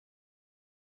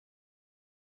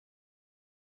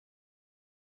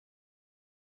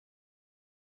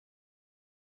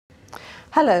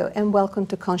Hello and welcome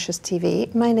to Conscious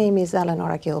TV. My name is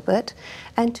Eleonora Gilbert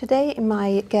and today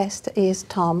my guest is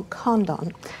Tom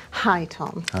Condon. Hi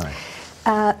Tom.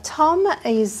 Hi. Tom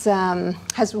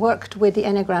has worked with the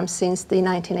Enneagram since the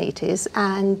 1980s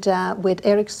and with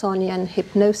Ericksonian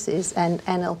Hypnosis and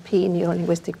NLP,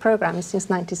 Neuro-Linguistic Programming, since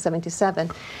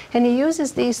 1977. And he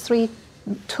uses these three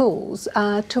tools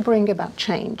to bring about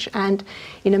change. And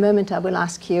in a moment I will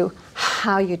ask you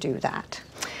how you do that.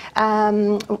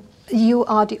 You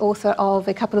are the author of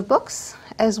a couple of books,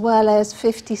 as well as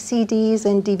 50 CDs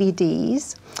and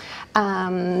DVDs.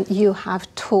 You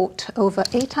have taught over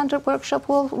 800 workshops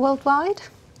worldwide.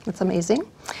 That's amazing.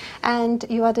 And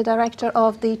you are the director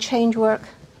of the Change Work,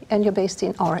 and you're based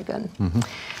in Oregon. Mm-hmm.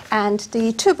 And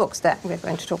the two books that we're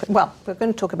going to talk about, well, we're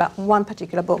going to talk about one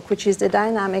particular book, which is the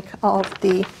Dynamic of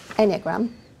the Enneagram,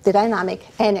 the Dynamic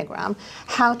Enneagram,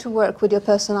 How to Work with Your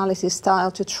Personality Style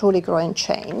to Truly Grow and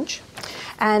Change.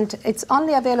 And it's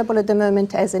only available at the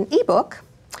moment as an ebook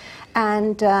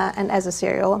and as a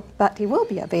serial, but it will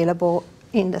be available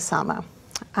in the summer.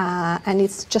 And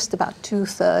it's just about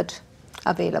 2/3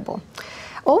 available.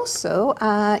 Also,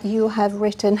 you have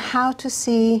written How to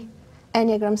See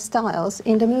Enneagram Styles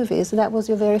in the movies. That was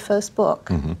your very first book.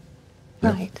 Mm-hmm.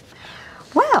 Right.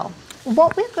 Yep. Well,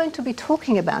 what we're going to be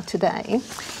talking about today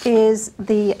is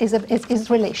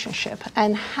relationship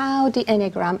and how the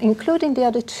Enneagram, including the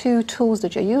other two tools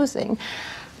that you're using,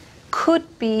 could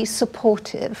be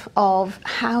supportive of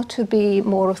how to be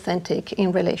more authentic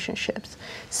in relationships.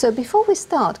 So before we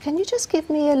start, can you just give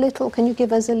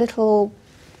us a little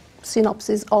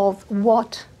synopsis of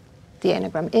what the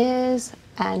Enneagram is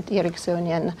and the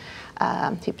Ericksonian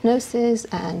hypnosis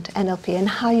and NLP and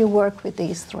how you work with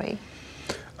these three?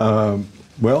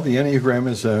 Well, the Enneagram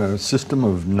is a system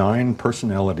of 9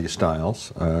 personality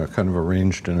styles, kind of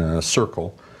arranged in a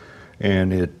circle,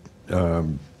 and it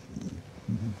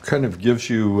kind of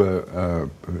gives you,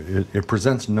 it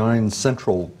presents 9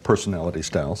 central personality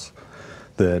styles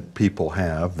that people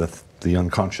have, that the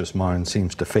unconscious mind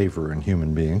seems to favor in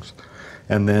human beings.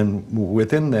 And then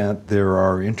within that, there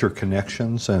are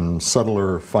interconnections and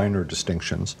subtler, finer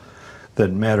distinctions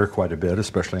that matter quite a bit,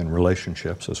 especially in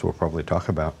relationships, as we'll probably talk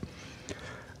about.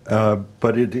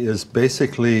 But it is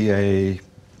basically a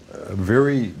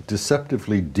very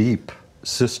deceptively deep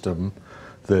system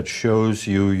that shows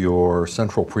you your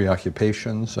central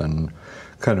preoccupations and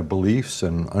kind of beliefs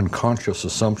and unconscious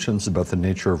assumptions about the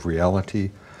nature of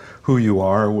reality, who you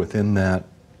are within that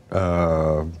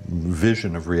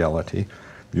vision of reality,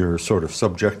 your sort of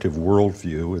subjective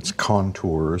worldview, its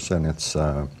contours and its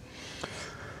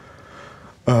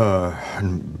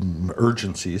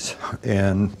urgencies.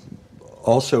 And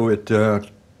also it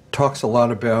talks a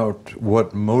lot about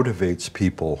what motivates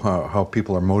people, how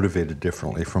people are motivated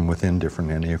differently from within different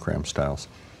Enneagram styles.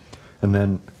 And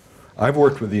then I've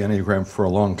worked with the Enneagram for a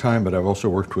long time, but I've also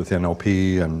worked with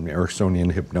NLP and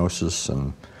Ericksonian hypnosis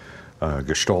and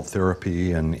Gestalt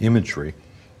therapy and imagery.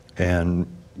 And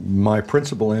my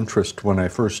principal interest when I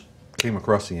first came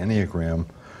across the Enneagram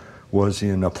was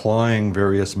in applying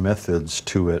various methods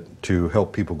to it to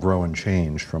help people grow and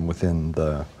change from within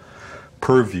the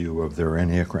purview of their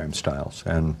Enneagram styles.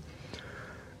 And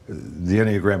the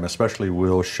Enneagram especially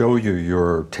will show you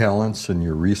your talents and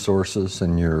your resources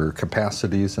and your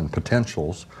capacities and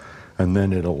potentials, and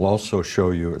then it'll also show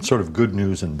you, it's sort of good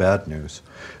news and bad news.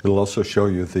 It'll also show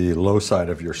you the low side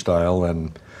of your style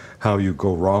and how you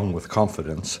go wrong with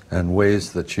confidence and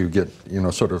ways that you get,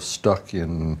 sort of stuck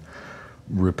in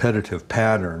repetitive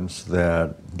patterns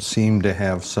that seem to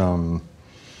have some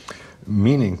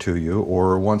meaning to you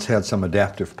or once had some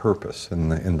adaptive purpose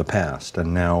in the past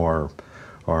and now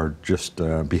are just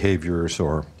behaviors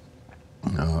or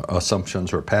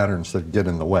assumptions or patterns that get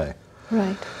in the way.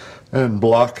 Right. And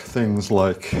block things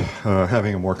like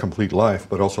having a more complete life,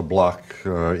 but also block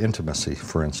intimacy,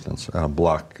 for instance,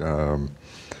 block, get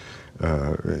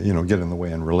in the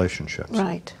way in relationships.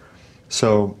 Right.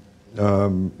 So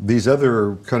these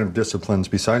other kind of disciplines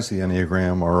besides the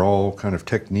Enneagram are all kind of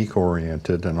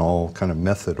technique-oriented and all kind of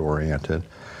method-oriented.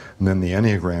 And then the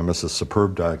Enneagram is a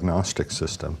superb diagnostic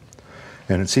system.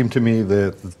 And it seemed to me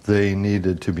that they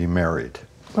needed to be married.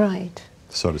 Right.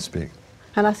 So to speak.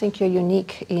 And I think you're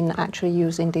unique in actually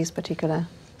using these particular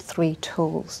 3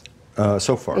 tools.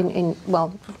 So far.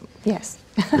 Well, yes.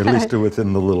 At least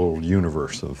within the little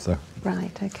universe of the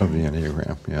right, okay. of the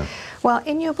Enneagram, yeah. Well,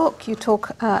 in your book you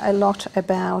talk a lot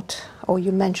about, or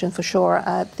you mention for sure,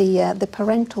 the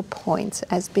parental points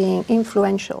as being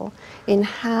influential in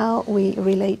how we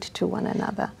relate to one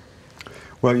another.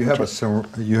 Well, you have a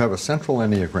central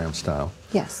Enneagram style.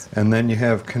 Yes. And then you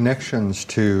have connections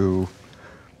to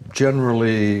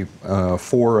generally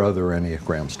 4 other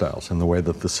Enneagram styles in the way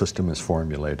that the system is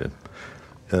formulated.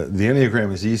 The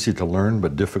Enneagram is easy to learn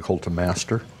but difficult to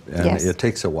master, and Yes. it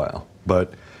takes a while.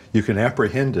 But you can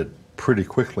apprehend it pretty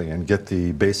quickly and get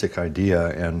the basic idea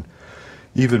and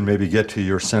even maybe get to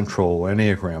your central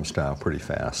Enneagram style pretty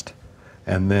fast.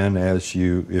 And then as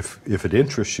you, if it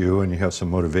interests you and you have some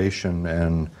motivation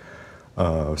and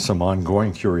some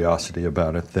ongoing curiosity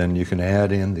about it, then you can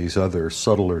add in these other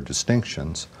subtler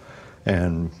distinctions,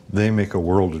 and they make a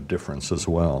world of difference as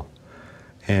well.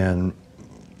 And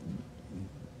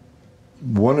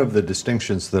one of the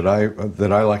distinctions that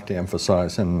I like to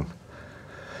emphasize and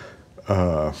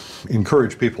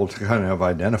encourage people to kind of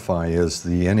identify is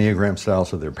the Enneagram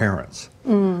styles of their parents.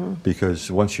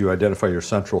 Because once you identify your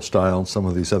central style and some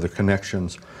of these other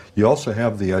connections, you also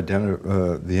have the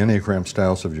Enneagram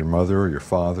styles of your mother or your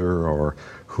father or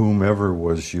whomever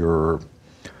was your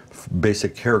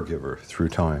basic caregiver through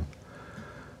time.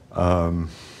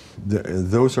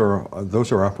 Those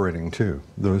are operating too.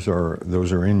 Those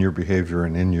are in your behavior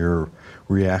and in your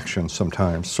reactions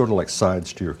sometimes, sort of like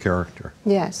sides to your character.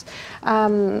 Yes.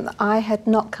 I had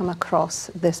not come across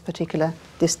this particular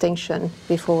distinction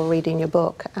before reading your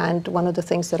book, and one of the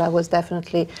things that I was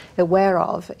definitely aware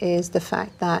of is the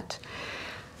fact that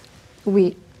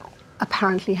we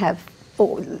apparently have,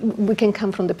 or we can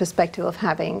come from the perspective of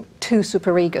having 2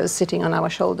 superegos sitting on our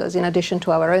shoulders in addition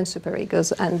to our own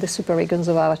superegos and the superegos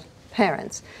of our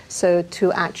parents. So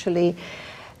to actually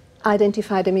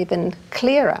identify them even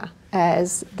clearer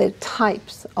as the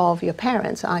types of your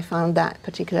parents, I found that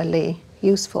particularly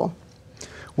useful.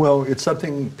 Well, it's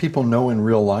something people know in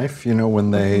real life, you know,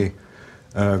 when they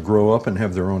grow up and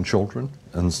have their own children,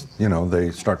 and, you know,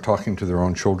 they start talking to their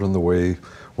own children the way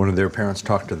one of their parents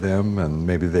talked to them, and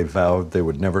maybe they vowed they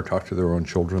would never talk to their own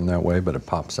children that way, but it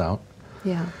pops out.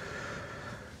 Yeah.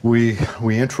 We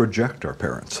introject our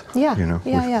parents. Yeah, you know,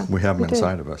 we have them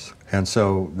inside of us. And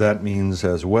so that means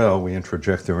as well we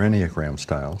introject their Enneagram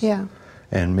styles. Yeah.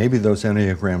 And maybe those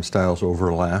Enneagram styles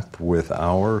overlap with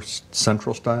our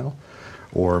central style,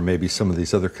 or maybe some of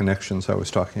these other connections I was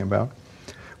talking about,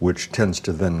 which tends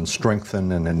to then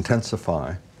strengthen and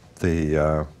intensify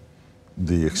the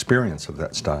experience of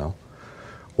that style.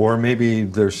 Or maybe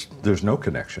there's no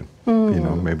connection, you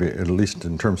know, maybe at least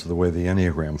in terms of the way the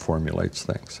Enneagram formulates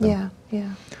things. And,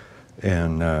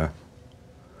 And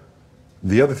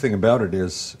the other thing about it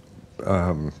is,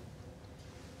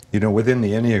 you know, within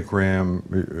the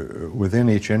Enneagram, within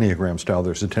each Enneagram style,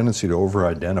 there's a tendency to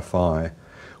over-identify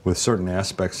with certain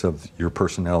aspects of your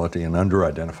personality and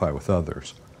under-identify with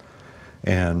others.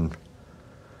 And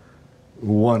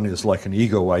one is like an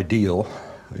ego ideal,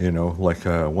 you know, like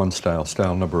one style,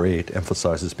 style number 8,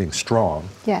 emphasizes being strong.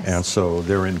 Yes. And so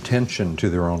their intention to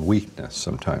their own weakness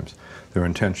sometimes, their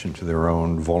intention to their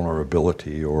own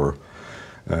vulnerability, or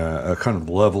a kind of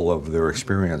level of their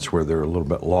experience where they're a little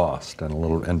bit lost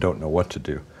and don't know what to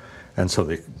do. And so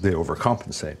they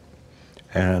overcompensate.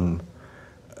 And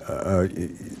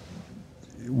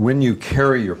when you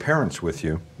carry your parents with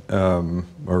you,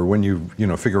 or when you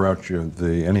figure out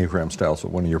the Enneagram styles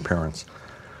of one of your parents,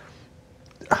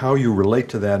 how you relate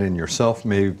to that in yourself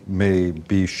may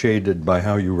be shaded by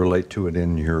how you relate to it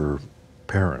in your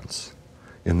parents,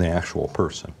 in the actual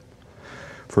person.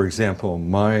 For example,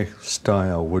 my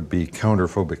style would be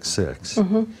counterphobic 6,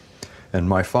 and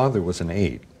my father was an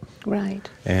 8. Right.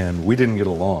 And we didn't get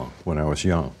along when I was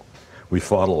young. We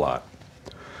fought a lot.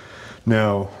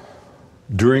 Now,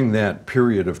 during that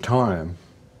period of time,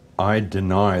 I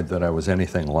denied that I was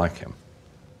anything like him.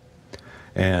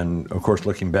 And of course,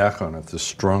 looking back on it, the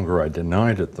stronger I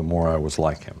denied it, the more I was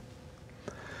like him.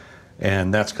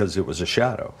 And that's because it was a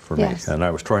shadow for me. And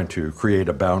I was trying to create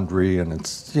a boundary, and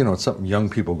it's, you know, it's something young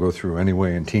people go through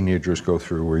anyway, and teenagers go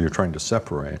through, where you're trying to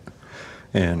separate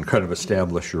and kind of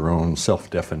establish your own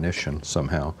self-definition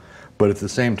somehow. But at the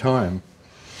same time,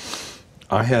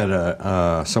 I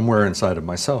had somewhere inside of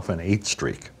myself an 8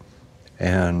 streak.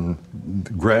 And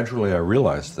gradually I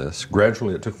realized this.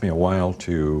 Gradually it took me a while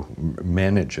to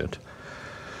manage it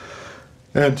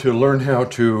and to learn how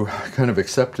to kind of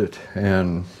accept it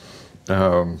and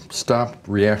stop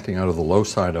reacting out of the low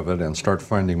side of it and start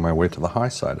finding my way to the high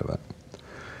side of it.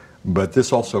 But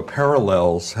this also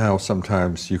parallels how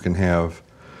sometimes you can have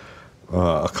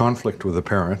a conflict with a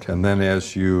parent, and then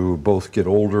as you both get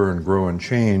older and grow and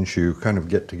change, you kind of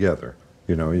get together.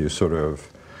 You know, you sort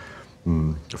of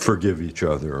forgive each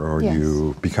other, or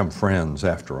you become friends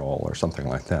after all, or something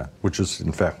like that, which is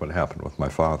in fact what happened with my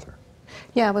father.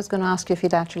 Yeah, I was going to ask you if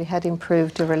it actually had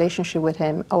improved your relationship with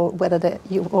him, or whether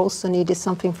you also needed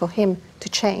something for him to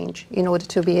change in order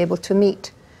to be able to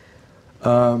meet.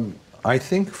 I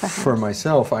think perhaps? for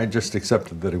myself, I just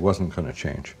accepted that it wasn't going to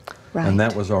change. Right. And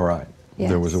that was all right. Yes.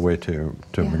 There was a way to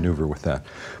Yeah. maneuver with that.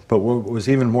 But what was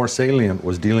even more salient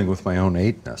was dealing with my own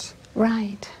 8-ness.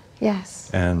 Right. Yes.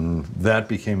 And that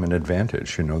became an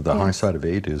advantage. You know, the high Yes. side of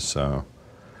 8 is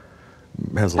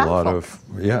has a lot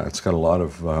Powerful. of, yeah, it's got a lot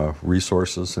of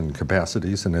resources and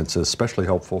capacities, and it's especially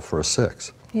helpful for a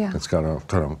 6. Yeah. It's got a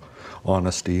kind of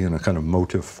honesty and a kind of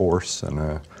motive force and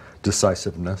a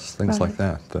decisiveness, things like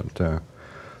Right.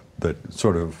 that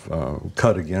sort of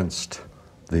cut against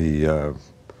the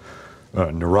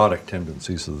neurotic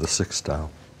tendencies of the 6 style.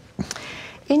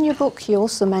 In your book, you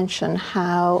also mention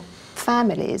how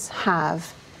families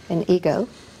have an ego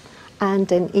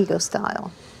and an ego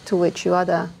style to which you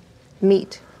either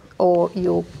meet or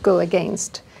you go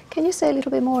against. Can you say a little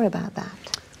bit more about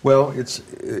that? Well, it's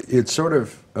sort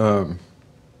of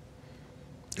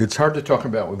it's hard to talk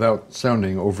about without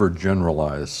sounding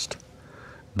overgeneralized.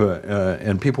 But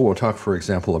and people will talk, for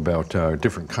example, about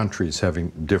different countries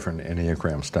having different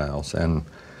Enneagram styles, and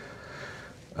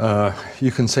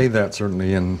you can say that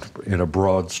certainly in a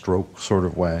broad stroke sort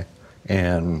of way,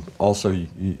 and also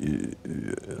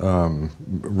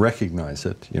recognize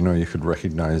it. You know, you could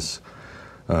recognize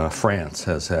France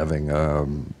as having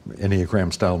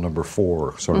Enneagram style number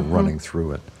 4 sort of running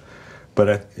through it.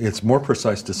 But it's more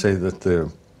precise to say that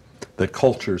that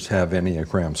cultures have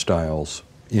Enneagram styles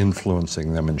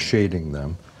influencing them and shading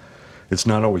them. It's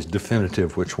not always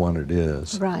definitive which one it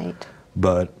is. Right.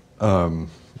 But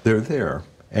they're there.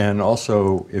 And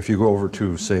also, if you go over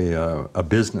to, say, a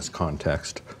business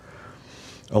context,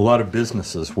 a lot of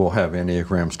businesses will have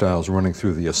Enneagram styles running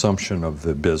through the assumption of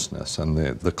the business and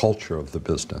the culture of the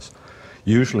business.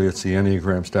 Usually it's the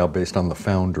Enneagram style based on the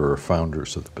founder or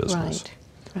founders of the business.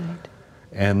 Right, right.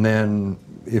 And then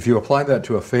if you apply that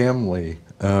to a family,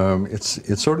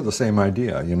 it's sort of the same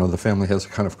idea. You know, the family has a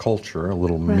kind of culture, a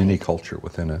little mini culture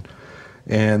within it.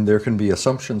 And there can be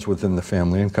assumptions within the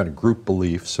family and kind of group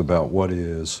beliefs about what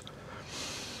is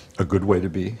a good way to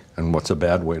be and what's a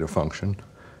bad way to function.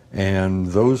 And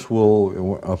those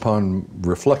will, upon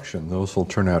reflection, those will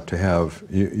turn out to have,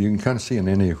 you can kind of see an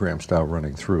Enneagram style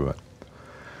running through it.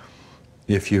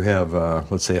 If you have,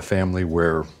 let's say, a family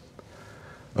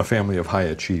of high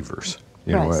achievers,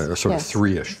 you know, a sort of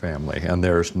 3-ish family, and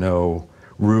there's no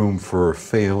room for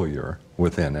failure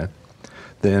within it,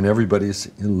 then everybody's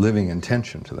living in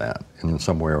tension to that in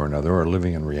some way or another, or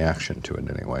living in reaction to it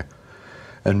anyway.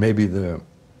 And maybe the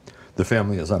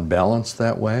family is unbalanced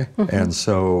that way, and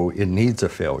so it needs a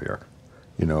failure,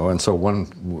 you know. And so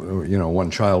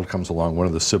one child comes along, one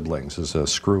of the siblings is a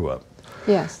screw up,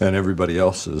 Yes. and everybody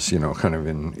else is, you know, kind of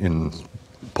in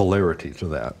polarity to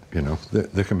that, you know.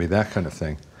 There can be that kind of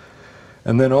thing.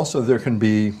 And then also there can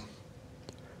be,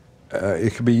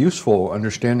 it can be useful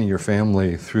understanding your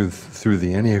family through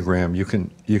the Enneagram.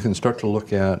 You can start to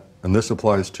look at, and this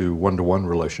applies to one-to-one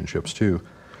relationships too,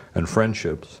 and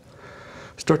friendships.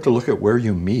 Start to look at where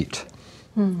you meet.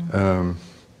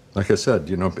 Like I said,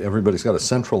 you know, everybody's got a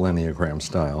central Enneagram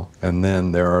style, and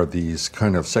then there are these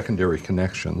kind of secondary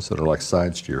connections that are like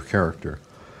sides to your character.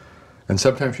 And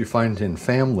sometimes you find in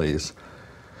families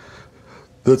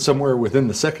that somewhere within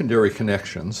the secondary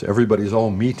connections, everybody's all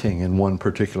meeting in one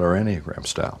particular Enneagram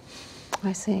style.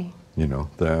 I see. You know,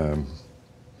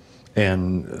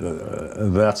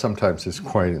 that sometimes is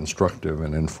quite instructive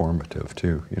and informative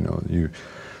too. You know, you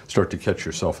start to catch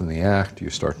yourself in the act. You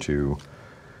start to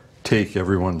take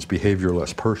everyone's behavior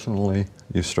less personally.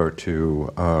 You start to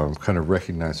kind of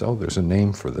recognize, oh, there's a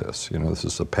name for this. You know, this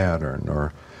is a pattern.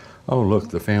 Or, oh, look,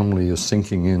 the family is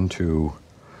sinking into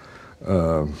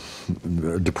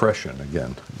depression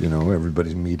again. You know,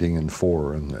 everybody's meeting in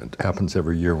 4, and it happens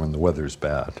every year when the weather's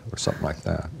bad, or something like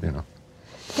that. You know.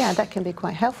 Yeah, that can be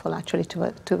quite helpful actually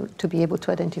to be able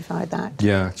to identify that.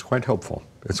 Yeah, it's quite helpful.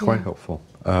 It's quite helpful.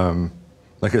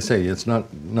 Like I say, it's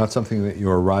not something that you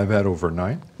arrive at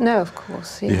overnight. No, of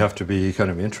course. Yeah. You have to be kind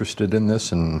of interested in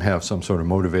this and have some sort of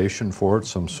motivation for it,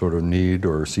 some sort of need,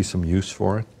 or see some use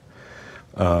for it.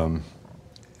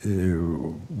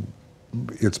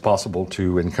 It's possible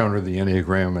to encounter the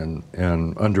Enneagram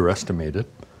and underestimate it,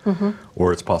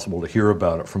 or it's possible to hear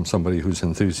about it from somebody who's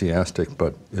enthusiastic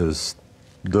but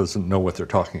doesn't know what they're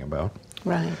talking about.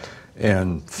 Right.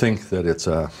 And think that it's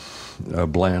a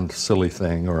bland, silly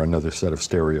thing or another set of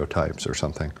stereotypes or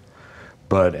something.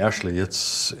 But actually,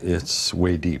 it's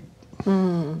way deep.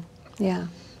 Yeah.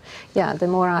 Yeah, the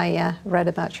more I read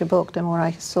about your book, the more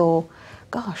I saw,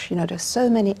 gosh, you know, there's so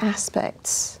many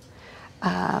aspects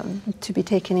to be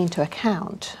taken into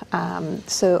account.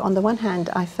 So on the one hand,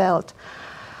 I felt,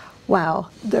 wow,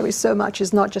 there is so much.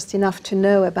 It's not just enough to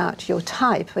know about your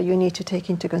type, but you need to take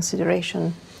into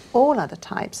consideration all other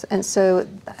types. And so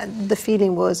the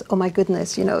feeling was, oh my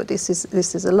goodness, you know, this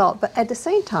is a lot. But at the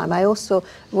same time, I also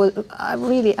I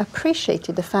really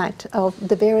appreciated the fact of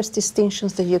the various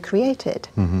distinctions that you created,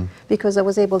 because I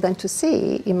was able then to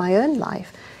see in my own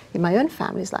life, in my own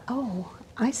family, it's like, oh,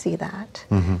 I see that.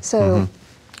 So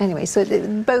anyway, so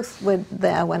both were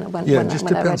there when it just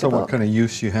when I read depends the on book. what kind of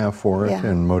use you have for it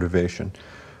and motivation.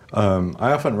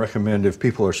 I often recommend, if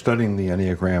people are studying the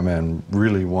Enneagram and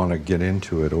really want to get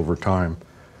into it over time,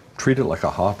 treat it like a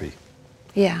hobby.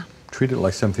 Yeah. Treat it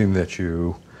like something that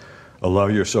you allow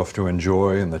yourself to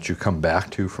enjoy and that you come back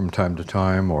to from time to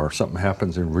time, or something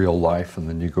happens in real life and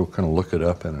then you go kind of look it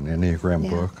up in an Enneagram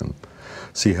book and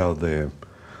see how the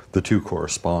two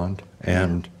correspond,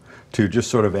 and to just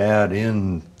sort of add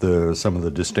in some of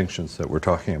the distinctions that we're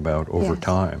talking about over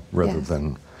time, rather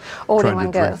than all trying in to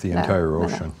one drink go. the entire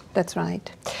ocean. No, that's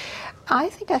right. I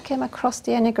think I came across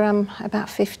the Enneagram about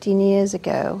 15 years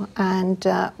ago, and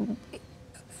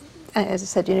as I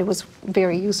said, you know, it was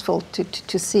very useful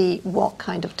to see what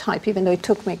kind of type, even though it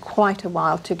took me quite a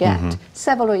while to get,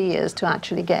 several years to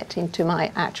actually get into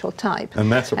my actual type.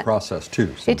 And that's a process too,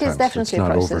 sometimes. It is definitely it's a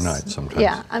not process. overnight sometimes.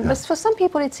 Yeah, and but for some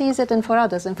people it's easier than for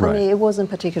others, and for me it wasn't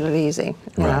particularly easy.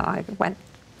 You know, I went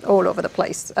all over the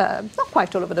place, not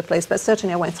quite all over the place, but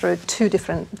certainly I went through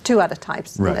two other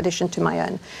types in addition to my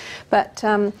own. But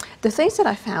the things that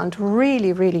I found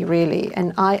really, really, really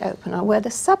an eye-opener were the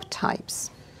subtypes.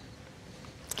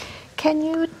 Can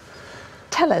you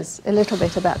tell us a little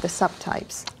bit about the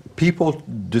subtypes? People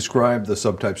describe the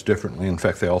subtypes differently. In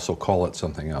fact, they also call it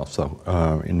something else. So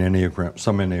in Enneagram,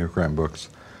 some Enneagram books,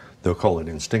 they'll call it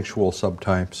instinctual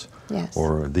subtypes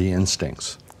or the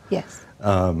instincts. Yes.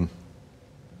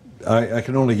 I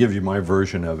can only give you my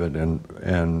version of it,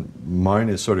 and mine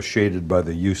is sort of shaded by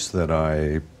the use that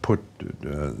I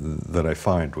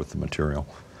find with the material.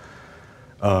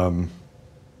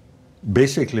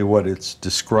 Basically, what it's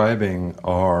describing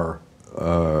are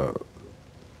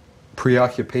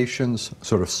preoccupations,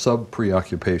 sort of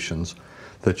sub-preoccupations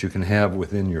that you can have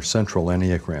within your central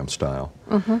Enneagram style,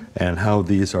 and how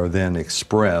these are then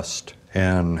expressed,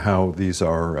 and how these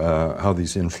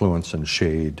influence and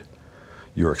shade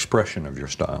your expression of your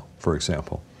style, for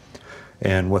example.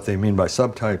 And what they mean by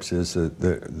subtypes is that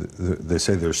they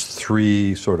say there's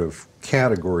three sort of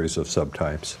categories of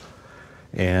subtypes,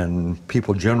 and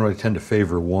people generally tend to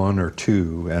favor one or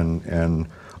two, and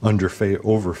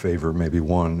overfavor maybe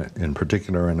one in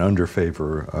particular, and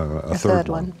underfavor a third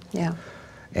one. Yeah.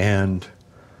 And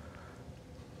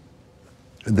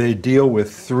they deal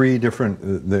with three different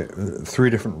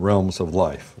realms of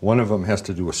life. One of them has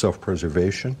to do with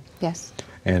self-preservation. Yes.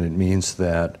 And it means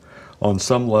that on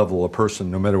some level, a person,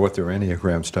 no matter what their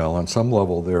Enneagram style, on some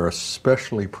level they're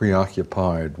especially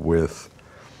preoccupied with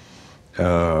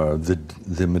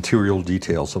the material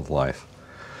details of life.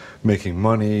 Making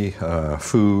money,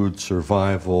 food,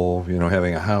 survival, you know,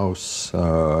 having a house,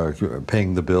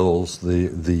 paying the bills,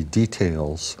 the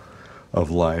details of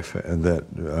life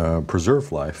that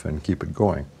preserve life and keep it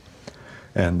going.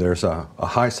 And there's a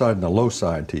high side and a low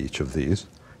side to each of these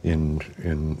in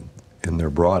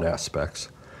their broad aspects.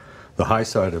 The high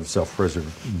side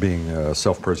of being a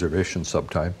self-preservation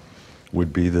subtype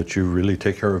would be that you really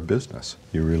take care of business.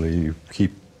 You really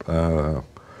keep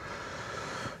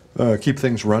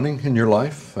things running in your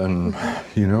life, and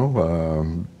you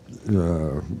know,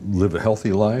 live a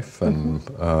healthy life, and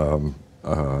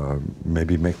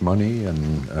maybe make money,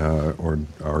 and or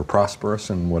are prosperous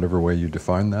in whatever way you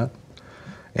define that,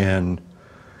 and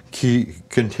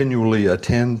continually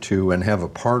attend to and have a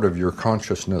part of your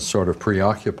consciousness sort of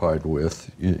preoccupied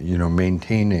with, you know,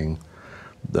 maintaining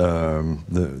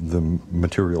the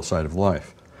material side of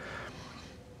life.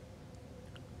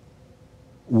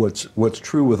 What's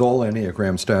true with all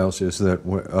Enneagram styles is that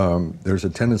there's a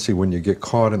tendency, when you get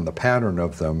caught in the pattern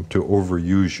of them, to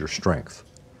overuse your strength,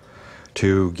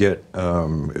 to get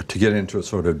into a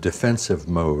sort of defensive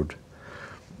mode,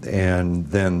 and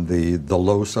then the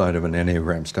low side of an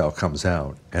Enneagram style comes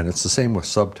out. And it's the same with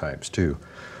subtypes too.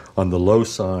 On the low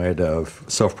side of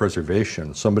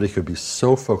self-preservation, somebody could be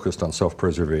so focused on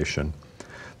self-preservation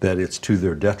that it's to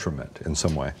their detriment in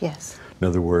some way. Yes. In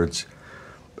other words,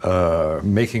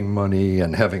 making money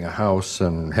and having a house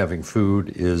and having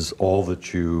food is all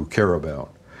that you care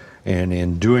about. And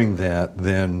in doing that,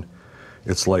 then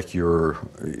it's like you're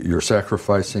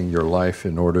sacrificing your life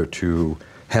in order to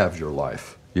have your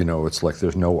life. You know, it's like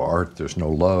there's no art, there's no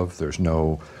love, there's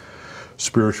no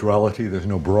spirituality, there's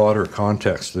no broader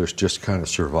context, there's just kind of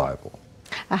survival.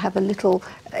 I have a little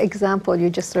example. You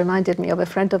just reminded me of a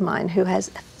friend of mine who has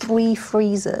 3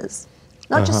 freezers.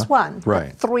 Not just one,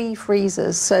 right. but 3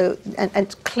 freezers. So,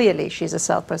 and clearly she's a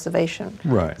self-preservation.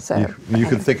 Right. So, you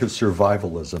can think of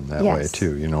survivalism that way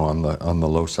too, you know, on the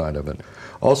low side of it.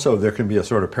 Also, there can be a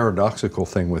sort of paradoxical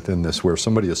thing within this where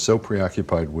somebody is so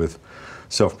preoccupied with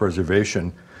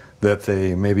self-preservation that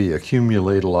they maybe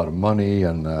accumulate a lot of money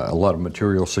and a lot of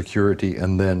material security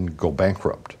and then go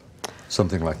bankrupt.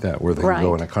 Something like that, where they can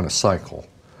go in a kind of cycle.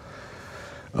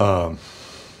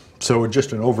 So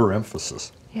just an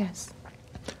overemphasis. Yes.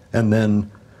 And then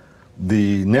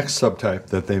the next subtype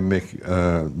that they make,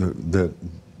 that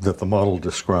the model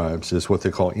describes, is what they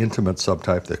call intimate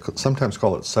subtype. They sometimes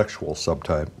call it sexual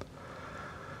subtype.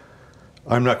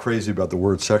 I'm not crazy about the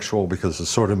word sexual because it's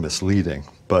sort of misleading,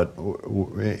 but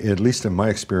at least in my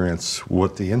experience,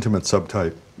 what the intimate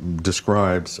subtype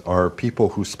describes are people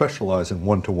who specialize in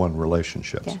one-to-one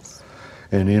relationships. Yes.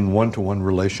 And in one-to-one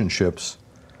relationships,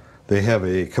 they have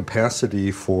a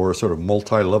capacity for sort of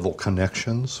multi-level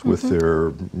connections with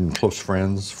their close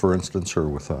friends, for instance, or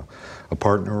with a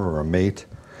partner or a mate.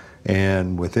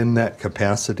 And within that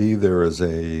capacity, there is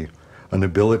an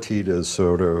ability to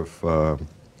sort of,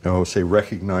 say,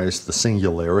 recognize the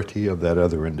singularity of that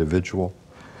other individual.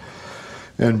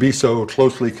 And be so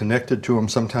closely connected to them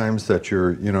sometimes that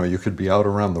you could be out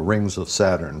around the rings of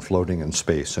Saturn floating in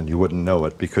space and you wouldn't know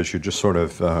it because you're just sort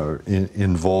of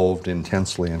involved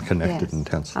intensely and connected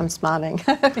intensely. I'm smiling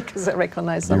because I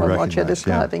recognize some of what you're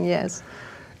describing, yes.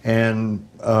 And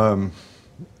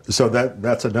so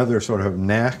that's another sort of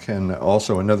knack and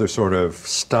also another sort of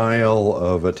style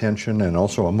of attention and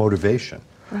also a motivation.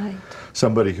 Right.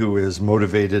 Somebody who is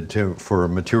motivated for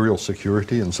material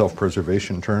security in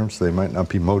self-preservation terms, they might not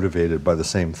be motivated by the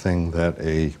same thing that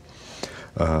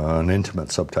an intimate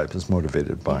subtype is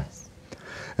motivated by. Yes.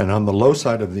 And on the low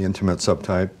side of the intimate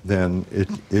subtype, then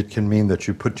it can mean that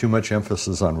you put too much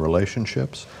emphasis on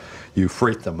relationships. You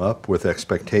freight them up with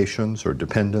expectations or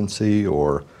dependency,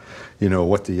 or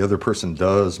what the other person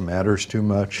does matters too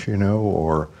much,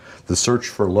 or the search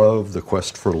for love, the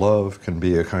quest for love can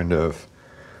be a kind of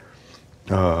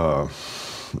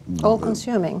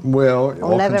all-consuming. Well,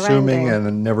 all-consuming ending.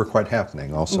 and never quite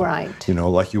happening also. Right.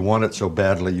 Like you want it so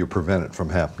badly you prevent it from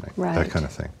happening. Right. That kind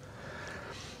of thing.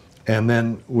 And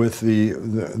then with the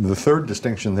third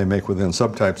distinction they make within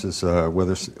subtypes is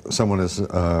whether someone is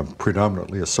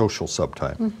predominantly a social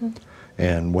subtype.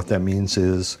 And what that means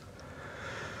is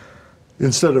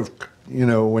instead of,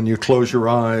 when you close your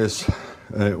eyes,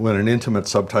 when an intimate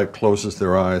subtype closes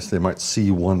their eyes, they might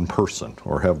see one person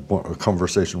or have a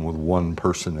conversation with one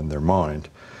person in their mind.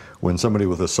 When somebody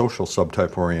with a social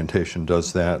subtype orientation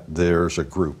does that, there's a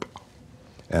group.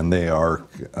 And they are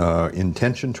in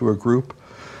tension to a group,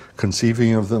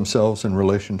 conceiving of themselves in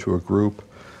relation to a group,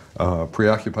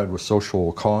 preoccupied with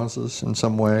social causes in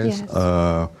some ways, Yes.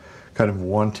 kind of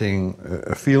wanting,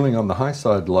 a feeling on the high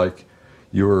side like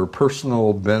your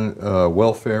personal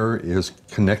welfare is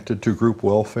connected to group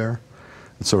welfare.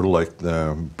 It's sort of like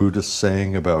the Buddhist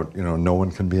saying about, no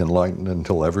one can be enlightened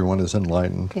until everyone is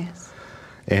enlightened. Yes.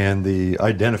 And the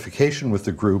identification with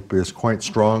the group is quite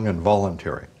strong and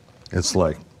voluntary. It's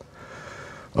like,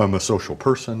 I'm a social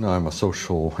person, I'm a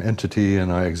social entity,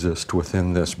 and I exist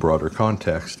within this broader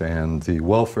context, and the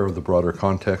welfare of the broader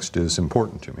context is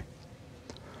important to me.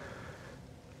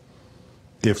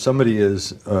 If somebody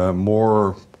is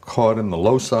more caught in the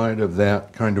low side of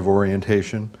that kind of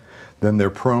orientation, then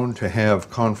they're prone to have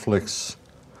conflicts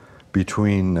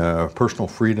between personal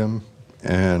freedom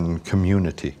and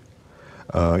community,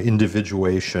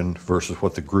 individuation versus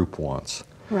what the group wants.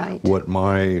 Right. What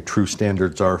my true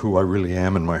standards are, who I really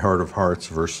am in my heart of hearts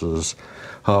versus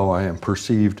how I am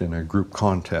perceived in a group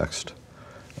context,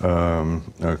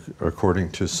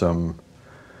 according to some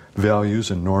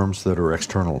values and norms that are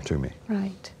external to me.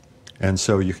 Right. And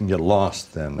so you can get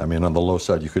lost then. I mean, on the low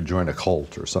side, you could join a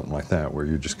cult or something like that, where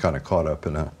you're just kind of caught up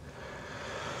in a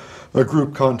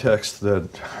group context that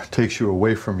takes you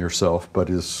away from yourself, but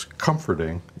is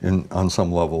comforting on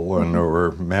some level, and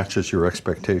or matches your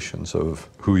expectations of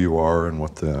who you are and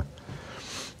what the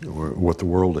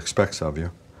world expects of you.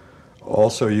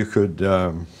 Also, you could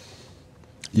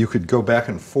go back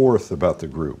and forth about the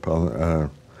group.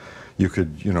 You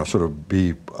could, sort of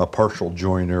be a partial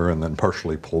joiner and then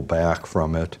partially pull back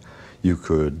from it. You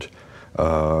could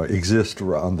exist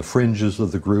on the fringes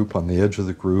of the group, on the edge of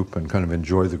the group, and kind of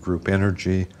enjoy the group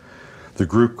energy. The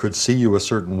group could see you a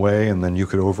certain way, and then you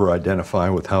could over-identify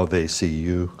with how they see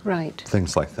you. Right.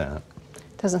 Things like that.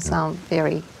 Doesn't sound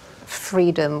very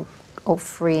freedom or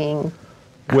freeing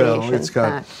Well, it's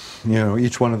got, you know,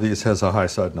 each one of these has a high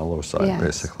side and a low side, yes,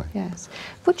 basically. Yes.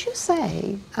 Would you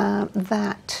say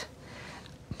that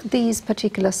these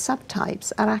particular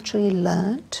subtypes are actually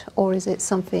learned, or is it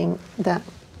something that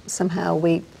somehow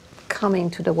we come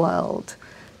into the world,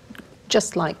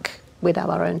 just like with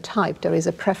our own type, there is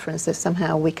a preference that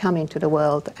somehow we come into the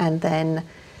world and then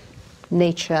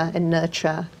nature and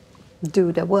nurture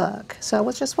do the work? So I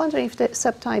was just wondering if the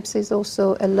subtypes is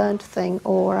also a learned thing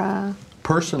or...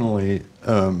 Personally,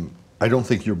 I don't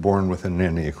think you're born with an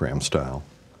Enneagram style.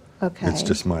 Okay. It's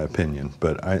just my opinion,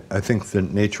 but I think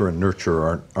that nature and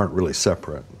nurture aren't really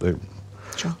separate.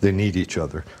 They need each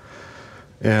other.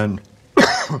 And,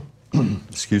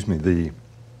 excuse me,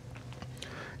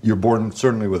 you're born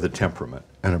certainly with a temperament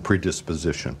and a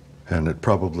predisposition, and it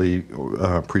probably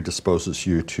predisposes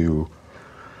you to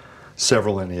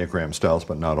several Enneagram styles,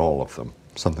 but not all of them,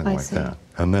 something like that.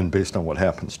 And then based on what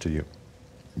happens to you,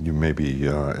 you maybe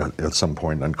at some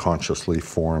point unconsciously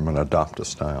form and adopt a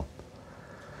style.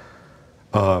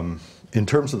 In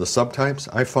terms of the subtypes,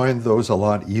 I find those a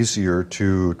lot easier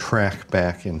to track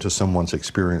back into someone's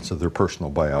experience of their personal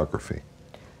biography.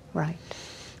 Right.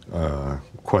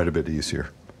 Quite a bit easier.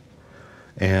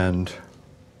 And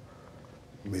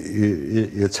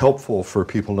it's helpful for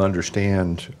people to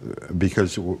understand,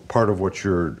 because part of what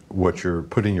you're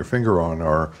putting your finger on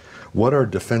are what are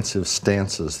defensive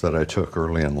stances that I took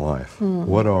early in life?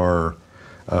 What are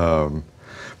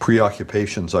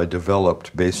preoccupations I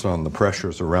developed based on the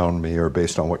pressures around me or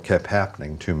based on what kept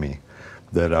happening to me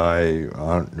that I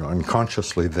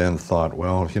unconsciously then thought,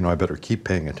 well, you know, I better keep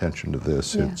paying attention to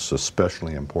this. Yeah. It's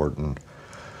especially important.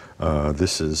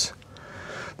 This is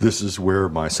where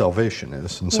my salvation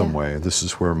is in some way. This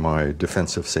is where my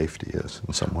defensive safety is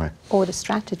in some way. Or the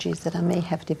strategies that I may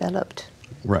have developed.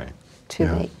 Right. To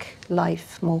make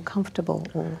life more comfortable,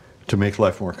 or to make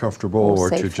life more comfortable, or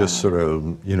to just sort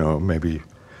of, you know, maybe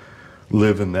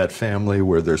live in that family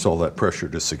where there's all that pressure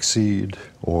to succeed,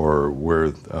 or where,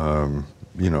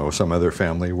 you know, some other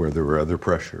family where there were other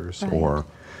pressures, right.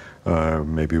 Or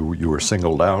maybe you were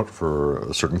singled out for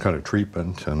a certain kind of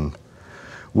treatment, and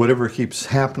whatever keeps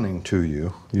happening to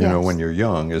you, you know, when you're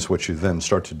young is what you then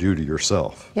start to do to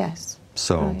yourself. Yes.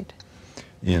 So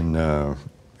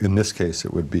in this case,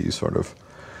 it would be sort of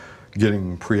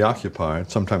getting preoccupied,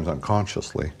 sometimes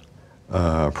unconsciously,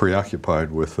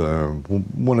 preoccupied with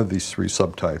one of these three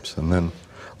subtypes. And then,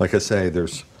 like I say,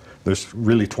 there's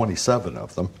really 27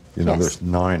 of them. You know, there's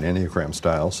 9 Enneagram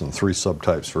styles and 3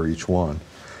 subtypes for each one.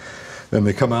 And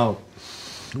they come out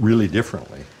really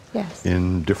differently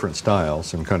in different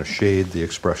styles and kind of shade the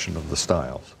expression of the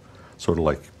styles. Sort of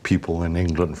like people in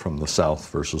England from the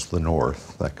south versus the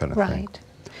north, that kind of thing. Right.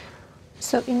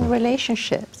 So in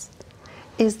relationships,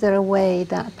 is there a way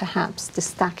that perhaps the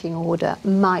stacking order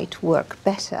might work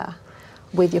better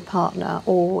with your partner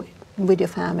or with your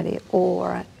family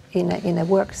or in a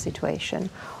work situation?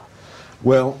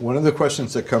 Well, one of the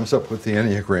questions that comes up with the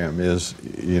Enneagram is,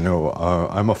 you know,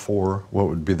 I'm a 4, what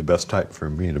would be the best type for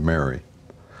me to marry?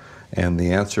 And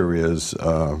the answer is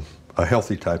a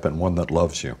healthy type and one that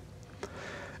loves you.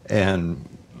 And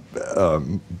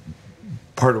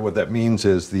part of what that means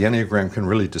is the Enneagram can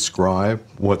really describe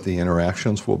what the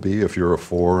interactions will be. If you're a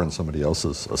 4 and somebody else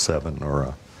is a 7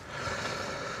 or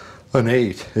an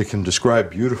 8, it can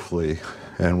describe beautifully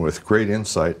and with great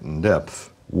insight and depth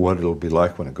what it'll be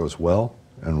like when it goes well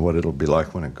and what it'll be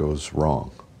like when it goes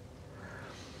wrong.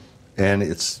 And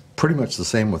it's pretty much the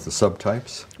same with the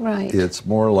subtypes. Right. It's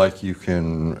more like you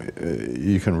can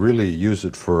really use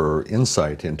it for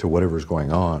insight into whatever's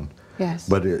going on. Yes.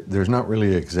 But there's not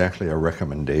really exactly a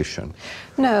recommendation.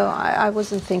 No, I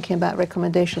wasn't thinking about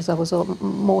recommendations. I was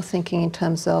more thinking in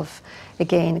terms of,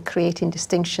 again, creating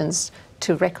distinctions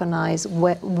to recognize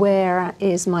where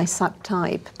is my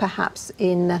subtype, perhaps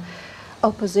in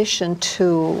opposition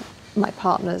to my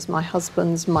partner's, my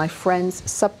husband's, my friend's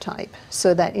subtype,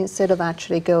 so that instead of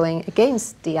actually going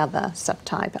against the other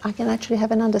subtype, I can actually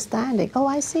have an understanding. Oh,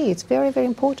 I see, it's very, very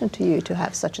important to you to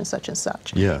have such and such and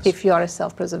such. Yes. If you are a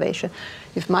self-preservation.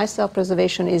 If my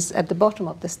self-preservation is at the bottom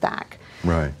of the stack,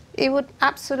 right, it would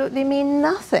absolutely mean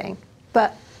nothing.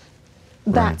 But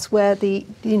that's where the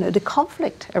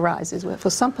conflict arises. Where for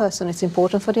some person it's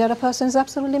important, for the other person it's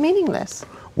absolutely meaningless.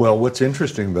 Well, what's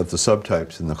interesting about the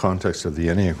subtypes in the context of the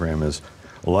Enneagram is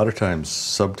a lot of times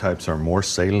subtypes are more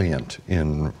salient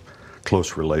in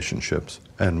close relationships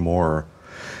and more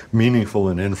meaningful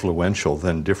and influential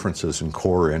than differences in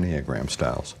core Enneagram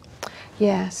styles.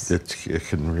 Yes. It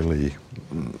can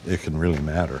really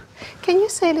matter. Can you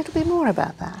say a little bit more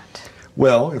about that?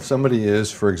 Well, if somebody is,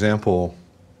 for example,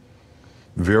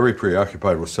 very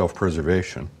preoccupied with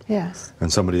self-preservation. Yes.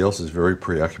 And somebody else is very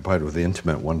preoccupied with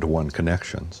intimate one-to-one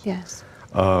connections. Yes.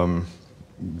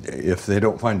 If they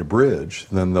don't find a bridge,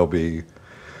 then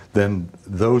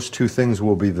those two things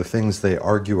will be the things they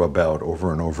argue about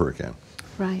over and over again.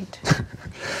 Right.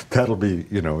 That'll be,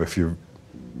 you know, if you've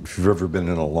ever been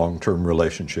in a long-term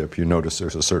relationship, you notice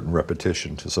there's a certain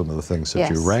repetition to some of the things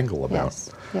that you wrangle about. Yes.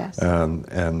 Yes.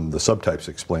 And the subtypes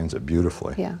explains it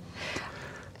beautifully. Yeah.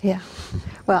 Yeah.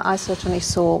 Well, I certainly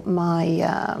saw my,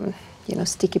 you know,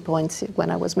 sticky points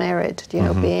when I was married, you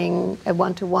know, being a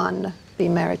one-to-one,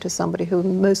 being married to somebody who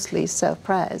mostly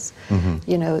self-pres.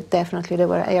 You know, definitely there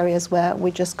were areas where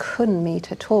we just couldn't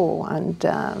meet at all, and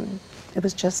it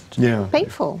was just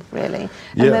painful, really.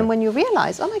 And then when you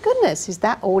realize, oh my goodness, is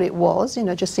that all it was? You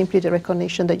know, just simply the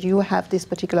recognition that you have this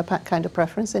particular kind of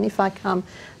preference, and if I come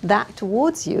that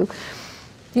towards you,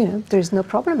 you know, there's no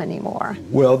problem anymore.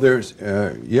 Well, there's,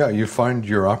 you find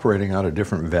you're operating out of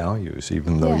different values,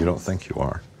 even though you don't think you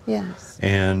are. Yes.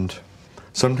 And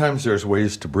sometimes there's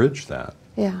ways to bridge that.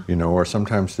 Yeah. You know, or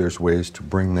sometimes there's ways to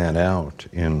bring that out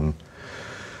in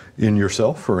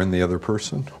yourself or in the other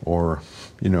person, or,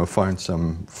 you know, find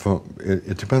some,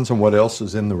 it depends on what else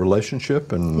is in the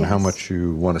relationship and how much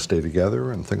you want to stay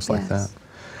together and things like that.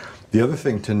 The other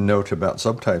thing to note about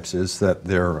subtypes is that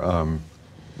they're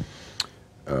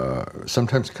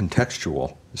sometimes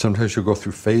contextual. Sometimes you go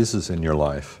through phases in your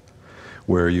life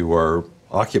where you are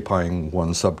occupying one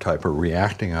subtype or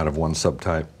reacting out of one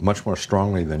subtype much more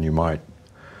strongly than you might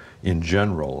in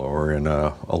general or in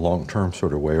a long-term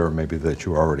sort of way, or maybe that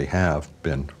you already have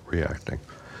been reacting.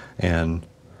 And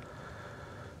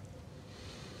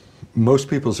most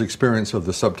people's experience of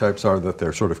the subtypes are that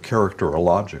they're sort of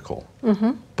characterological,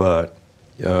 but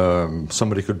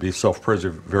somebody could be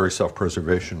very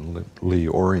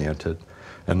self-preservationally oriented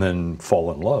and then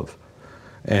fall in love.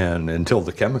 And until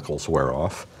the chemicals wear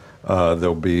off,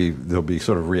 they'll be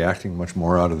sort of reacting much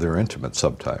more out of their intimate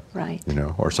subtype. Right. You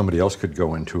know, or somebody else could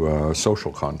go into a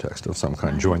social context of some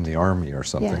kind, join the army or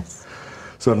something. Yes.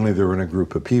 Suddenly they're in a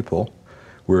group of people,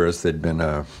 whereas they'd been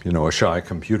a shy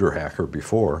computer hacker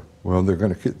before. Well, they're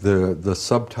going to the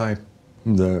subtype.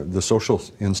 The social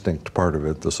instinct part of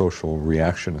it, the social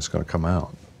reaction, is going to come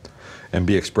out and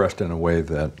be expressed in a way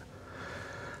that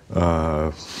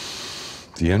the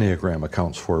Enneagram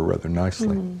accounts for rather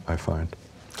nicely, I find.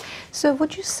 So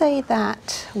would you say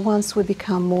that once we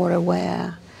become more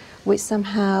aware, we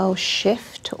somehow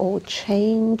shift or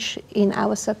change in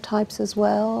our subtypes as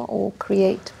well, or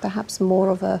create perhaps more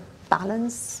of a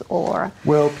balance, or?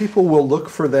 Well, people will look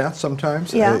for that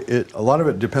sometimes. Yeah. A lot of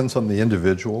it depends on the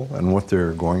individual and what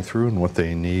they're going through and what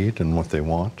they need and what they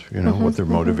want, you know, what they're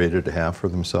motivated to have for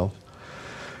themselves.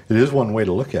 It is one way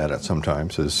to look at it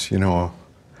sometimes is, you know,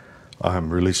 I'm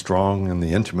really strong in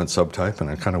the intimate subtype and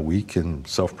I'm kind of weak in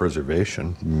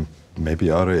self-preservation.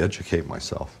 Maybe I ought to educate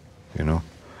myself, you know.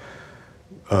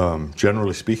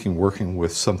 Generally speaking, working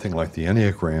with something like the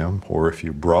Enneagram, or if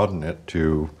you broaden it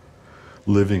to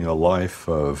living a life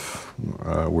of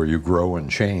where you grow and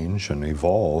change and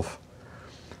evolve,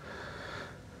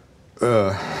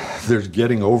 there's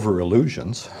getting over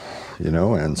illusions, you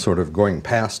know, and sort of going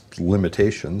past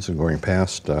limitations and going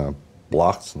past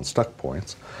blocks and stuck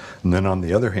points. And then on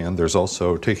the other hand, there's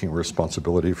also taking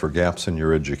responsibility for gaps in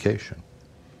your education.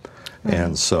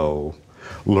 And so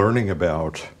learning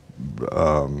about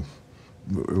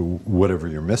whatever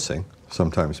you're missing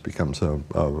sometimes becomes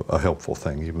a helpful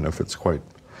thing, even if it's quite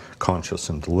conscious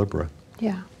and deliberate.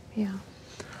 Yeah.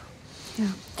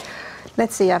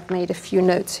 Let's see, I've made a few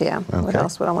notes here. Okay. What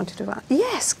else would I want to do about?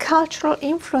 Yes, cultural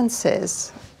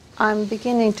influences. I'm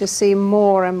beginning to see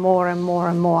more and more and more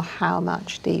and more how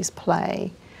much these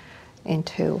play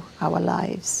into our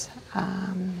lives.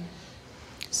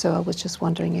 So I was just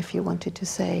wondering if you wanted to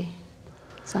say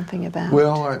something about.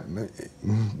 Well,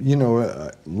 you know,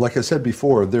 like I said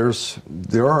before, there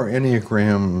are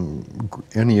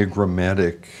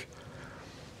enneagrammatic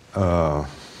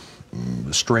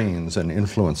strains and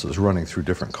influences running through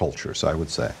different cultures, I would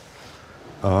say.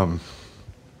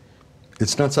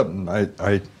 It's not something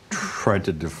I try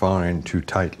to define too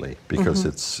tightly,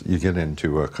 because you get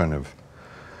into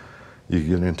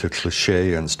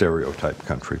cliche and stereotype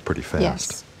country pretty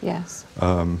fast. Yes.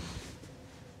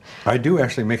 I do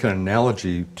actually make an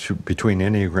analogy between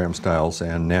Enneagram styles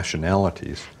and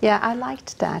nationalities. Yeah, I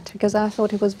liked that because I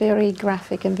thought it was very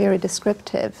graphic and very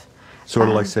descriptive. Sort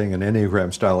of like saying an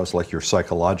Enneagram style is like your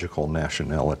psychological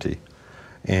nationality.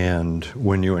 And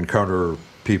when you encounter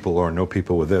people or know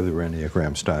people with other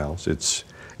Enneagram styles, it's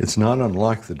not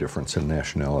unlike the difference in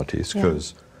nationalities,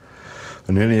 because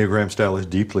an Enneagram style is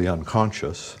deeply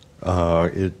unconscious,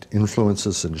 It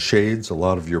influences and shades a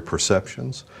lot of your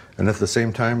perceptions, and at the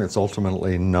same time, it's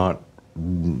ultimately not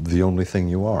the only thing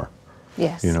you are.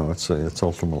 Yes. You know, it's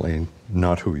ultimately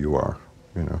not who you are.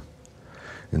 You know,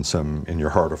 in your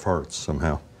heart of hearts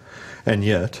somehow, and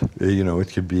yet, you know,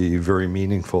 it could be very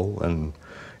meaningful, and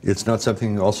it's not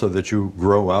something also that you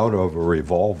grow out of or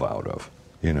evolve out of.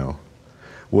 You know,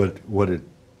 what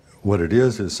it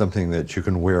is something that you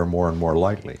can wear more and more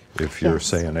lightly if you're, Yes.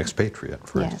 say, an expatriate,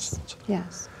 for Yes. instance.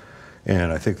 Yes.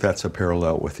 And I think that's a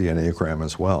parallel with the Enneagram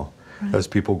as well. Right. As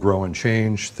people grow and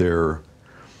change, the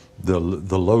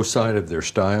low side of their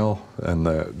style and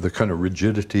the kind of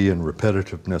rigidity and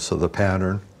repetitiveness of the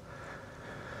pattern,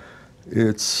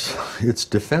 it's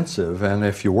defensive, and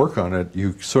if you work on it,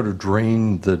 you sort of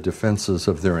drain the defenses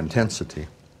of their intensity.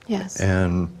 Yes.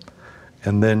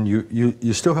 And then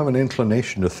you still have an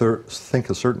inclination to think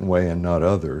a certain way and not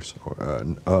others,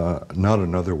 or not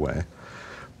another way,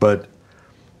 but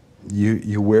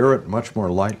you wear it much more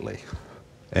lightly.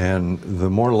 And the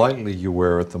more lightly you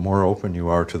wear it, the more open you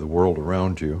are to the world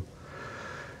around you.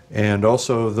 And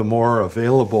also the more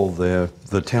available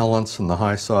the talents and the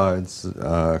high sides,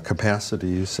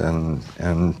 capacities and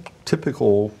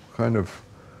typical kind of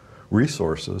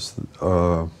resources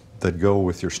that go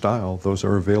with your style, those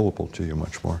are available to you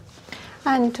much more.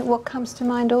 And what comes to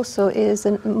mind also is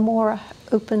a more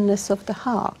openness of the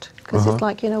heart, because it's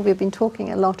like, you know, we've been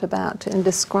talking a lot about and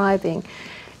describing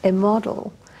a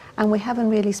model, and we haven't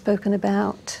really spoken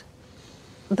about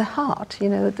the heart, you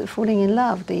know, the falling in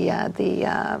love, the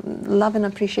love and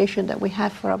appreciation that we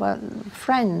have for our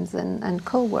friends and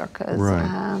co-workers.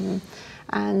 Right.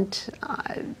 And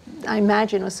I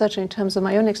imagine, or certainly in terms of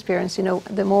my own experience, you know,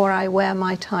 the more I wear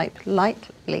my type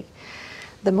lightly,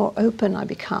 the more open I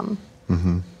become.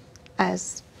 Mm-hmm.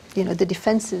 As, you know, the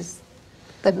defenses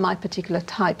that my particular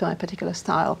type, my particular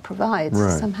style provides,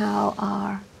 right. somehow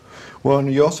are... Well,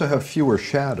 and you also have fewer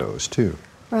shadows, too.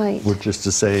 Right. Which is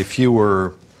to say,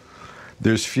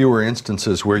 there's fewer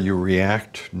instances where you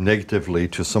react negatively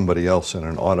to somebody else in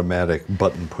an automatic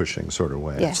button-pushing sort of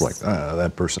way. Yes. It's like,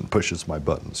 that person pushes my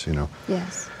buttons, you know.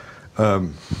 Yes.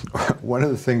 One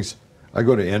of the things, I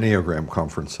go to Enneagram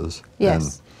conferences.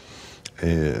 Yes.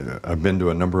 And I've been to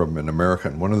a number of them in America,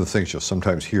 and one of the things you'll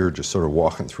sometimes hear just sort of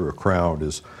walking through a crowd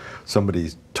is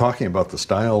somebody talking about the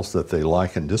styles that they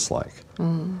like and dislike.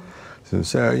 Mm. So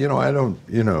say, you know, I don't,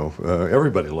 you know,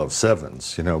 everybody loves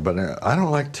sevens, you know, but I don't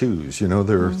like twos, you know,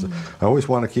 I always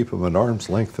want to keep them at arm's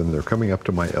length and they're coming up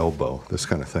to my elbow, this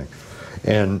kind of thing.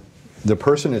 And the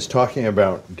person is talking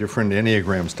about different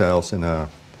Enneagram styles in a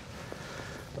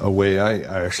way I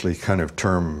actually kind of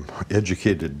term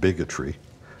educated bigotry.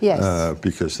 Yes.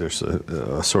 Because there's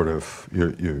a sort of,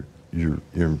 you're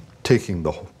taking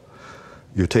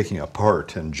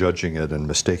apart and judging it and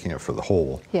mistaking it for the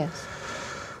whole. Yes.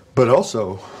 But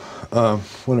also,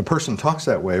 when a person talks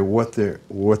that way, what they're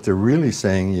really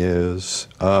saying is,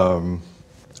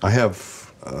 I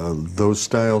have those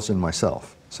styles in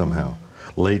myself somehow,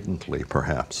 latently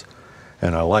perhaps,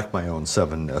 and I like my own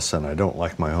sevenness, and I don't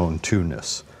like my own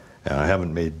two-ness, and I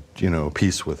haven't made, you know,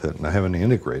 peace with it, and I haven't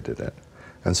integrated it,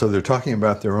 and so they're talking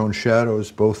about their own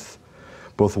shadows, both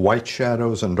white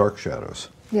shadows and dark shadows.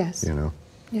 Yes. You know.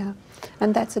 Yeah,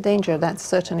 and that's a danger. That's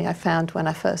certainly I found when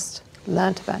I first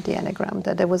learned about the Enneagram,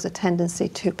 that there was a tendency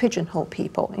to pigeonhole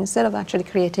people instead of actually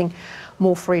creating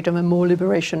more freedom and more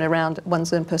liberation around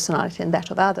one's own personality and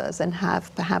that of others, and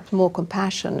have perhaps more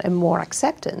compassion and more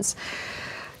acceptance.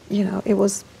 You know, it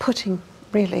was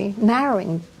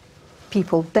narrowing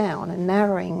people down and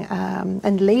narrowing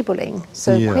and labeling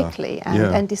so quickly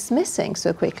and dismissing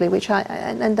so quickly, which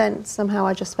and then somehow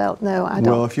I just felt, no, I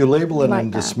don't. Well, if you label it like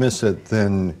and that. dismiss it,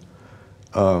 then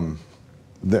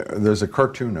there's a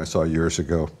cartoon I saw years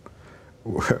ago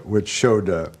which showed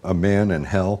a man in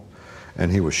hell,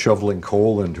 and he was shoveling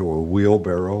coal into a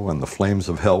wheelbarrow, and the flames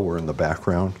of hell were in the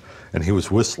background, and he was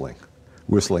whistling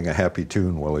a happy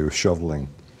tune while he was shoveling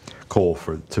coal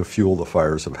to fuel the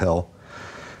fires of hell.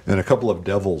 And a couple of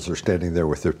devils are standing there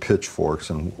with their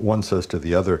pitchforks, and one says to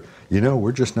the other, you know,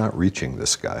 we're just not reaching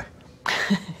this guy.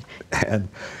 And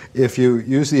if you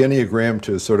use the Enneagram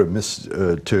to sort of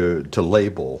to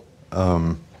label,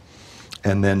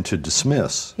 and then to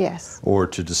dismiss, yes, or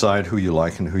to decide who you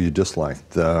like and who you dislike,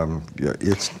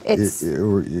 it's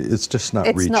just not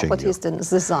reaching. It's not what you. it's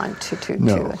designed to do,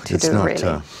 it's not,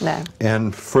 really. No.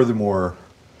 And furthermore,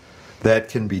 that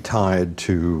can be tied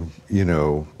to, you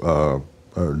know,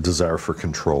 a desire for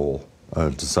control, a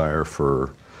desire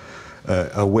for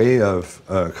a way of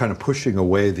kind of pushing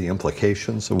away the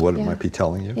implications of what it might be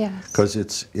telling you. Yes. Because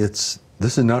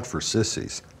this is not for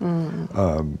sissies.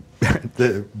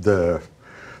 The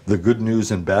the good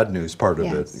news and bad news part of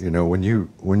Yes. it. You know, when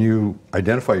you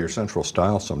identify your central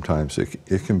style, sometimes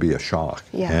it can be a shock,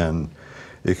 Yeah. and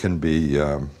it can be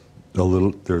a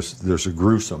little. There's a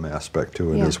gruesome aspect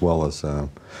to it, Yeah. as well as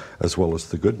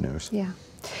the good news. Yeah.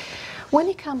 When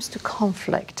it comes to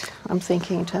conflict, I'm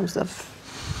thinking in terms of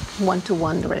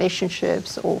one-to-one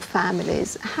relationships or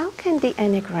families. How can the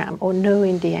Enneagram or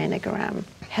knowing the Enneagram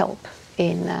help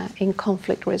in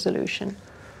conflict resolution?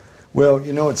 Well,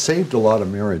 you know, it saved a lot of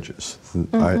marriages.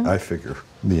 I figure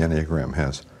the Enneagram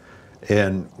has,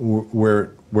 and where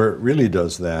it really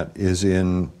does that is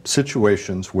in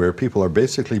situations where people are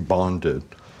basically bonded,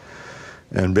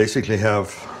 and basically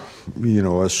have, you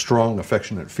know, a strong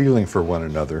affectionate feeling for one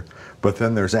another, but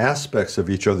then there's aspects of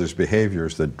each other's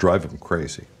behaviors that drive them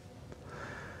crazy.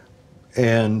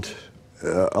 And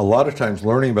a lot of times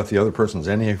learning about the other person's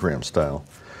Enneagram style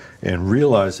and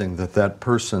realizing that that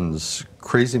person's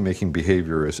crazy-making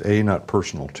behavior is A, not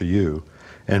personal to you,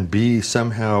 and B,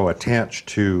 somehow attached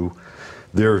to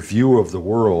their view of the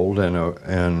world and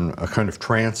a kind of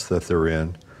trance that they're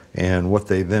in, and what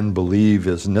they then believe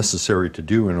is necessary to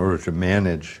do in order to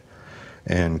manage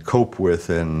and cope with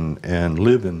and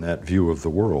live in that view of the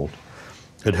world.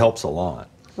 It helps a lot.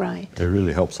 Right. It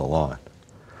really helps a lot.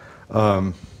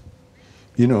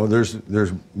 You know, there's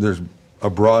a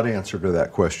broad answer to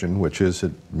that question, which is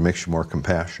it makes you more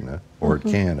compassionate, or it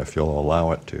can if you'll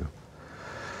allow it to.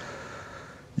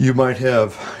 You might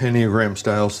have Enneagram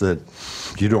styles that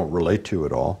you don't relate to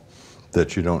at all,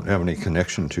 that you don't have any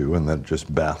connection to, and that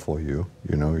just baffle you.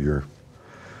 You know, you're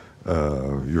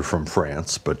from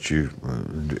France, but you're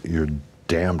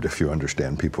damned if you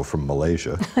understand people from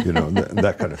Malaysia. You know,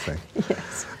 that kind of thing.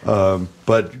 Yes.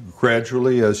 But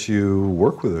gradually, as you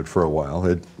work with it for a while,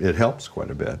 it helps quite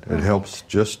a bit. It helps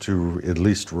just to at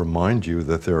least remind you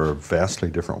that there are vastly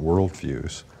different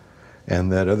worldviews,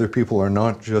 and that other people are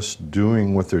not just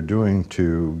doing what they're doing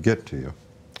to get to you.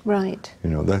 Right. You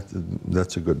know,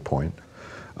 that's a good point.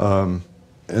 And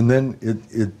then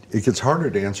it gets harder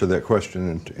to answer that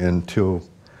question until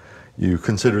you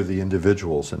consider the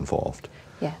individuals involved.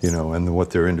 Yes. You know, and what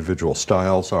their individual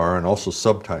styles are, and also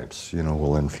subtypes, you know,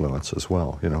 will influence as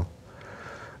well, you know.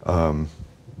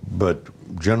 But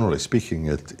generally speaking,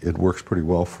 it works pretty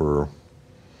well for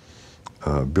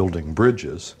building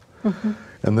bridges.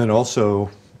 And then also,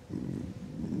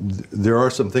 there are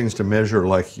some things to measure,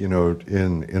 like, you know,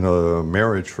 in a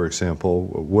marriage, for example,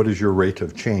 what is your rate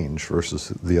of change versus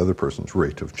the other person's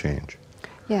rate of change?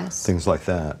 Yes. Things like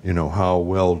that. You know, how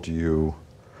well do you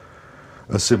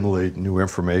assimilate new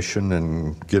information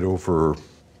and get over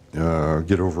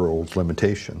old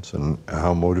limitations, and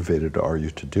how motivated are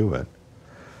you to do it?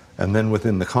 And then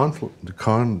within the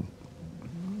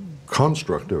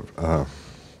construct of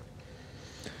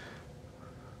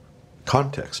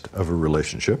context of a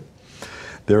relationship,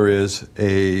 there is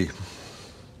a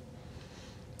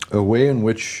way in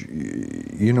which,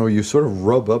 you know, you sort of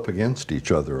rub up against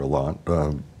each other a lot,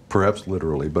 perhaps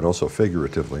literally, but also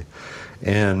figuratively.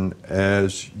 And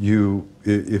as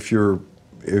if you're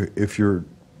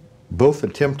both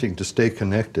attempting to stay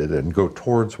connected and go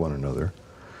towards one another,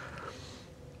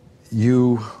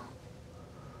 you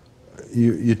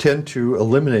tend to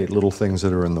eliminate little things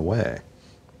that are in the way.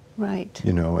 Right.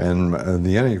 You know, and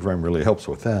the Enneagram really helps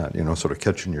with that, you know, sort of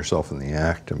catching yourself in the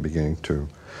act and beginning to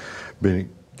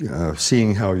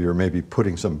seeing how you're maybe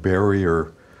putting some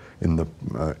barrier in the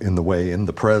way in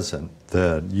the present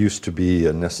that used to be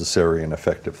a necessary and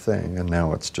effective thing, and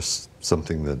now it's just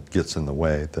something that gets in the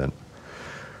way that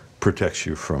protects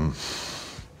you from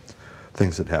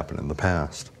things that happened in the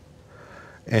past.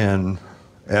 And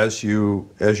as you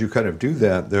kind of do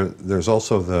that, there's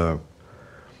also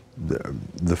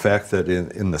the fact that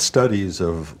in the studies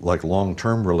of like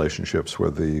long-term relationships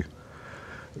where the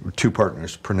two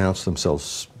partners pronounce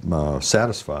themselves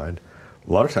satisfied,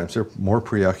 a lot of times they're more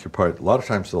preoccupied. A lot of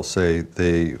times they'll say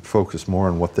they focus more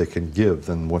on what they can give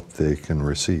than what they can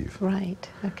receive. Right.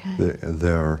 Okay.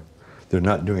 They're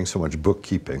not doing so much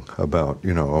bookkeeping about,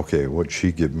 you know, okay, what'd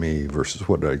she give me versus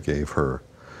what I gave her.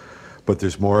 But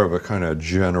there's more of a kind of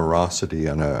generosity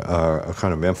and a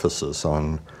kind of emphasis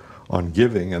on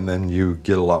giving, and then you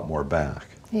get a lot more back.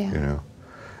 Yeah. You know,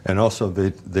 and also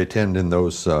they tend in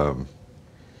those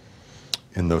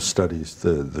studies,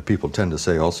 the people tend to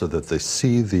say also that they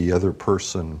see the other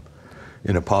person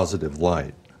in a positive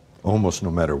light, almost no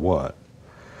matter what.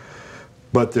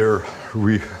 But they're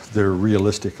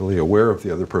realistically aware of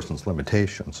the other person's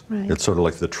limitations. Right. It's sort of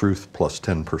like the truth plus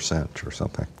 10% or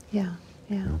something. Yeah.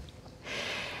 Yeah.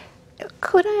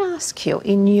 Could I ask you,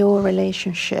 in your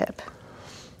relationship,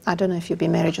 I don't know if you've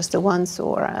been married just the once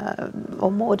or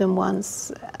more than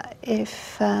once,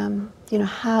 if you know,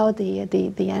 how the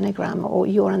Enneagram, or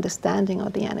your understanding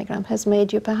of the Enneagram, has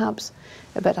made you perhaps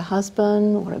a better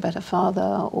husband or a better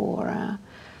father, or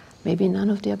maybe none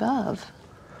of the above.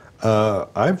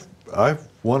 I've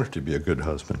wanted to be a good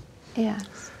husband.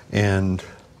 Yes. And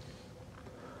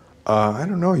I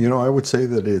don't know, you know, I would say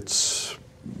that it's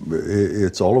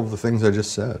all of the things I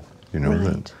just said, you know,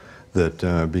 Right.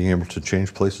 that being able to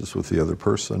change places with the other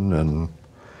person, and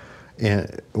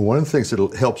one of the things that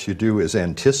it helps you do is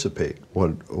anticipate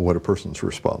what a person's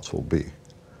response will be.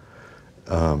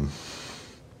 And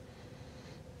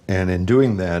in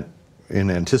doing that, in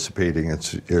anticipating,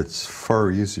 it's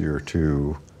far easier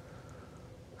to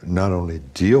not only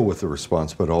deal with the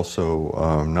response, but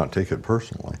also not take it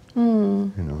personally.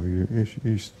 You know,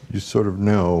 you sort of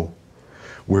know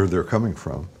where they're coming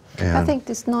from. And I think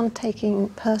this non-taking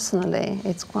personally,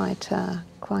 it's quite a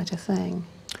thing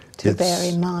to bear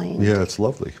in mind. Yeah, it's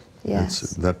lovely. Yes.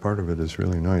 That part of it is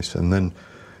really nice. And then,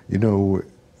 you know,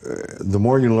 the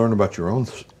more you learn about your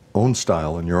own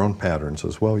style and your own patterns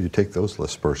as well, you take those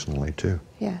less personally too.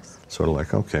 Yes. Sort of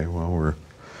like, okay, well, we're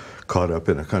caught up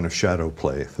in a kind of shadow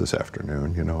play this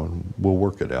afternoon, you know, and we'll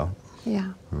work it out.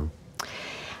 Yeah.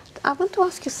 I want to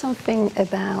ask you something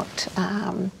about,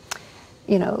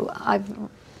 you know, I've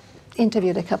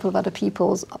interviewed a couple of other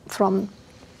people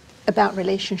about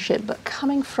relationship, but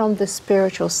coming from the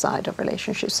spiritual side of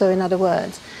relationships. So in other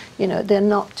words, you know, they're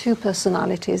not two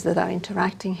personalities that are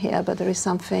interacting here, but there is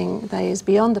something that is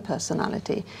beyond the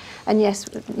personality. And yes,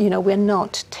 you know, we're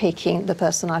not taking the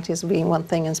personality as being one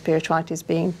thing and spirituality as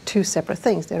being two separate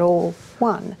things. They're all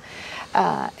one,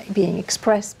 being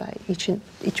expressed by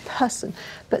each person.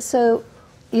 But so,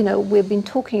 you know, we've been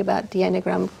talking about the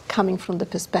Enneagram coming from the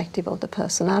perspective of the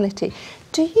personality.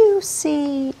 Do you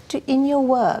see, in your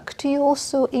work, do you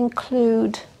also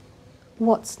include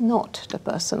what's not the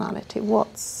personality?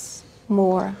 What's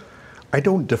more? I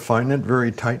don't define it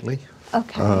very tightly.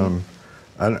 Okay. And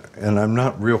I'm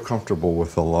not real comfortable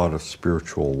with a lot of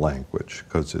spiritual language,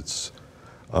 because it's...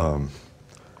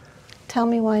 Tell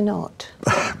me why not.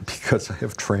 Because I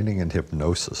have training in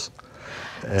hypnosis.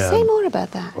 Say more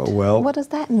about that. Well, what does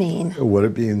that mean? What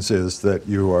it means is that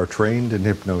you are trained in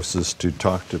hypnosis to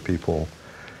talk to people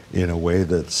in a way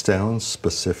that sounds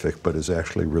specific but is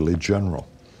actually really general.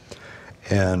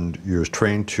 And you're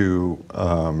trained to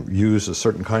use a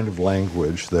certain kind of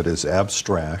language that is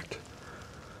abstract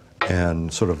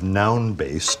and sort of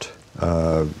noun-based.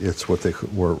 It's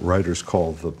what writers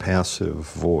call the passive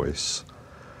voice,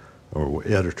 or what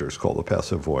editors call the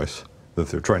passive voice, that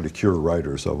they're trying to cure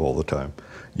writers of all the time.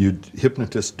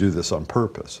 Hypnotists do this on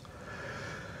purpose.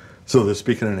 So they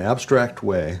speak in an abstract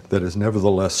way that is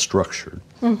nevertheless structured.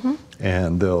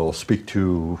 And they'll speak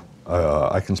to,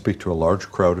 I can speak to a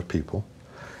large crowd of people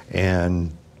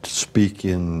and speak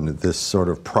in this sort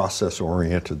of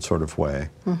process-oriented sort of way,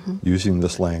 using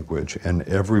this language, and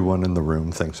everyone in the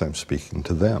room thinks I'm speaking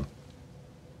to them.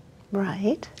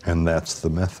 Right. And that's the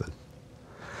method.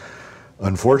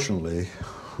 Unfortunately,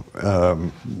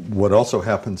 what also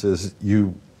happens is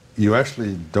you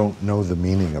actually don't know the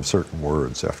meaning of certain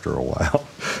words after a while,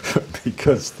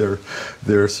 because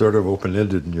they're sort of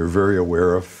open-ended, and you're very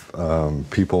aware of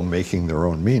people making their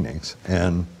own meanings.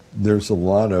 And there's a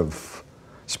lot of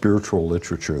spiritual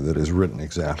literature that is written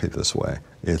exactly this way.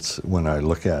 It's, when I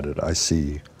look at it, I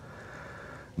see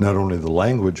not only the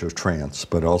language of trance,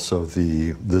 but also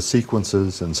the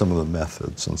sequences and some of the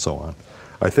methods and so on.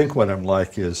 I think what I'm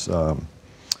like is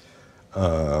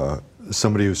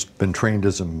somebody who's been trained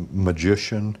as a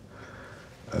magician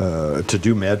to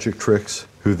do magic tricks,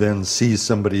 who then sees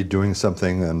somebody doing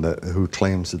something and who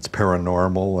claims it's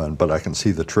paranormal, but I can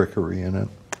see the trickery in it.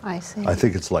 I see. I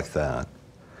think it's like that.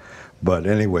 But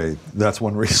anyway, that's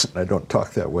one reason I don't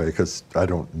talk that way, because I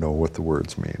don't know what the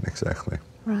words mean exactly.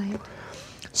 Right.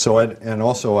 So,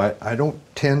 I don't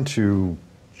tend to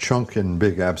chunk in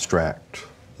big abstract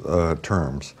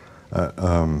terms.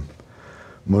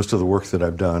 Most of the work that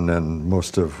I've done, and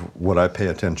most of what I pay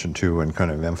attention to and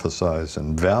kind of emphasize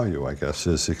and value, I guess,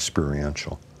 is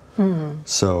experiential.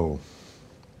 So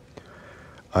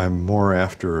I'm more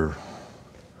after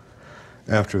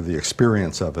the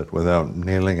experience of it, without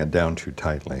nailing it down too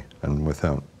tightly, and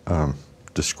without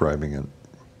describing it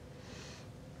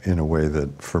in a way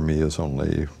that for me is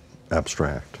only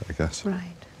abstract, I guess. Right,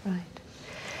 right.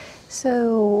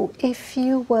 So if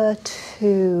you were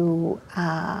to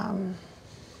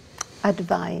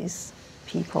advise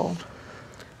people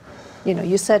You know,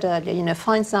 you said earlier, you know,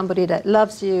 find somebody that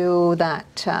loves you,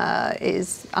 that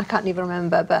is, I can't even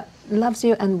remember, but loves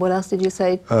you, and what else did you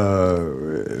say?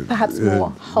 Perhaps more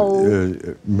whole.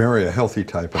 Marry a healthy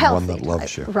type and one that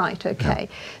loves you. Right, okay.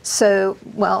 Yeah. So,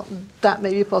 well, that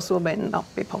may be possible, may not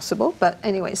be possible, but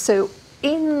anyway, so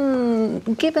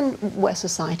given where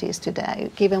society is today,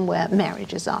 given where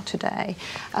marriages are today,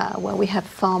 where we have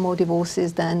far more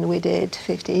divorces than we did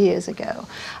 50 years ago,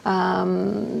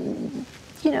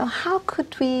 you know, how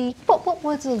could we, what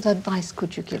words of advice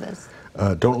could you give us?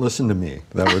 Don't listen to me.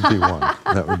 That would be one.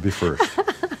 That would be first.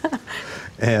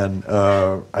 And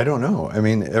I don't know. I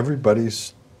mean,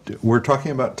 we're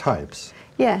talking about types.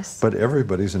 Yes. But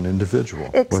everybody's an individual.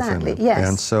 Exactly, within it. yes.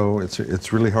 And so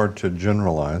it's really hard to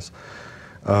generalize.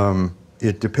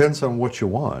 It depends on what you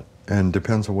want, and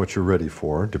depends on what you're ready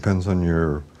for. Depends on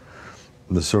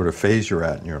the sort of phase you're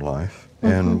at in your life,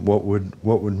 and what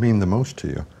would mean the most to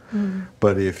you.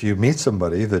 But if you meet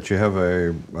somebody that you have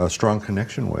a strong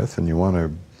connection with, and you want to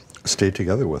stay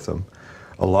together with them,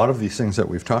 a lot of these things that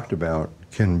we've talked about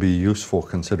can be useful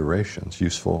considerations,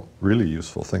 really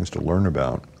useful things to learn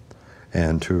about,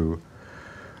 and to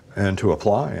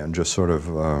apply, and just sort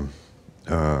of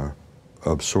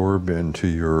absorb into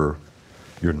your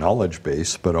knowledge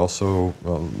base, but also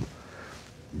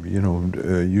you know,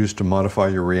 use to modify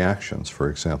your reactions, for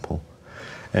example.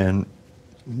 And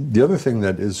the other thing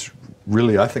that is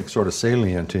really, I think, sort of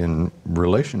salient in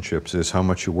relationships is how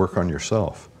much you work on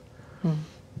yourself.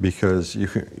 Because you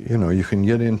can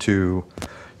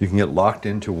get locked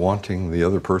into wanting the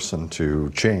other person to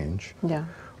change. Yeah.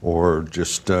 Or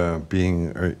just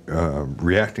reacting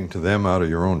to them out of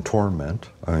your own torment.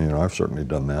 You know, I've certainly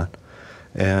done that.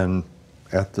 And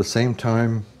at the same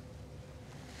time,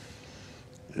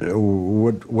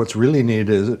 what's really neat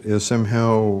is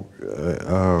somehow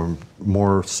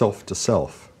more self to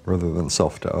self rather than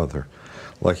self to other.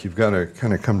 Like, you've got to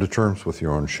kind of come to terms with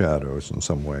your own shadows in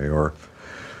some way, or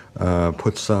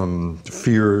put some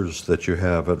fears that you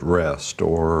have at rest,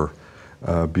 or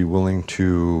be willing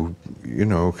to, you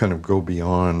know, kind of go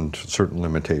beyond certain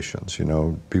limitations, you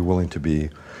know, be willing to be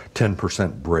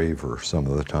 10% braver some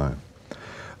of the time.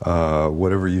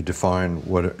 Whatever you define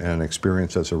an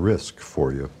experience as a risk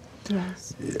for you.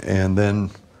 Yes. And then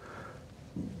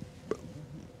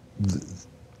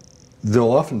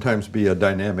there'll oftentimes be a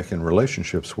dynamic in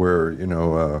relationships where, you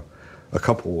know, a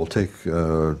couple will take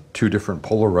two different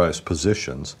polarized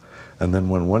positions, and then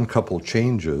when one couple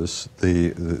changes,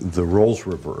 the roles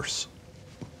reverse.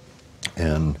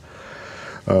 And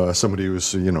somebody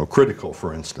who's, you know, critical,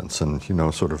 for instance, and, you know,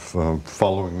 sort of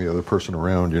following the other person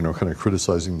around, you know, kind of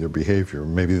criticizing their behavior.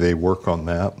 Maybe they work on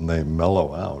that and they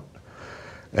mellow out.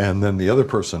 And then the other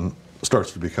person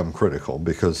starts to become critical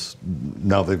because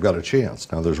now they've got a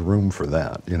chance. Now there's room for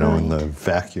that, you know, in the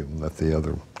vacuum that the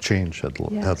other change had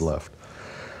left.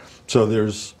 So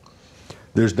there's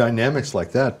dynamics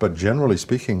like that, but generally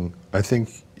speaking, I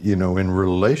think, you know, in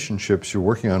relationships, you're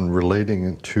working on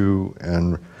relating to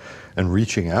and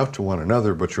reaching out to one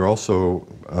another, but you're also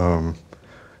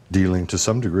dealing to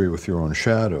some degree with your own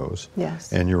shadows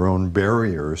and your own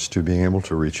barriers to being able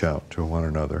to reach out to one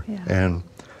another. Yeah. And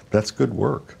that's good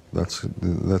work.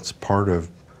 That's part of,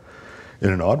 in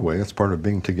an odd way, it's part of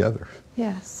being together.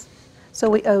 Yes. So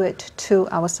we owe it to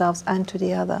ourselves and to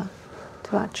the other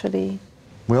to actually...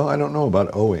 Well, I don't know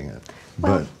about owing it,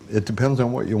 but it depends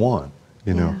on what you want,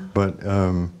 you know. But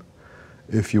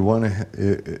if you want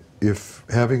to, if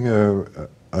having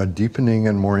a deepening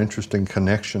and more interesting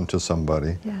connection to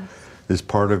somebody is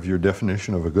part of your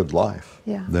definition of a good life,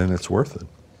 then it's worth it,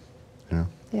 you know.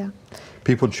 Yeah.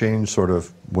 People change sort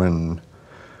of when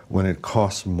it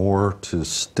costs more to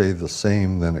stay the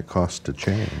same than it costs to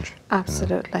change.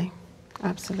 Absolutely, you know?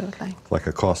 Absolutely. Like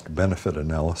a cost-benefit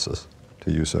analysis,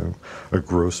 to use a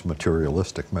gross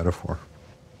materialistic metaphor.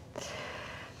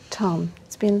 Tom,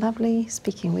 it's been lovely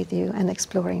speaking with you and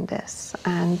exploring this.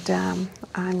 And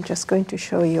I'm just going to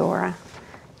show your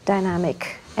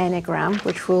Dynamic Enneagram,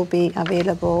 which will be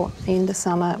available in the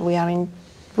summer. We are in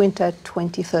winter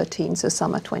 2013, so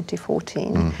summer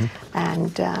 2014.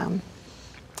 And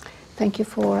thank you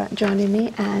for joining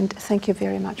me, and thank you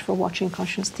very much for watching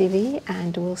Conscience TV,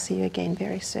 and we'll see you again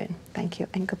very soon. Thank you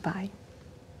and goodbye.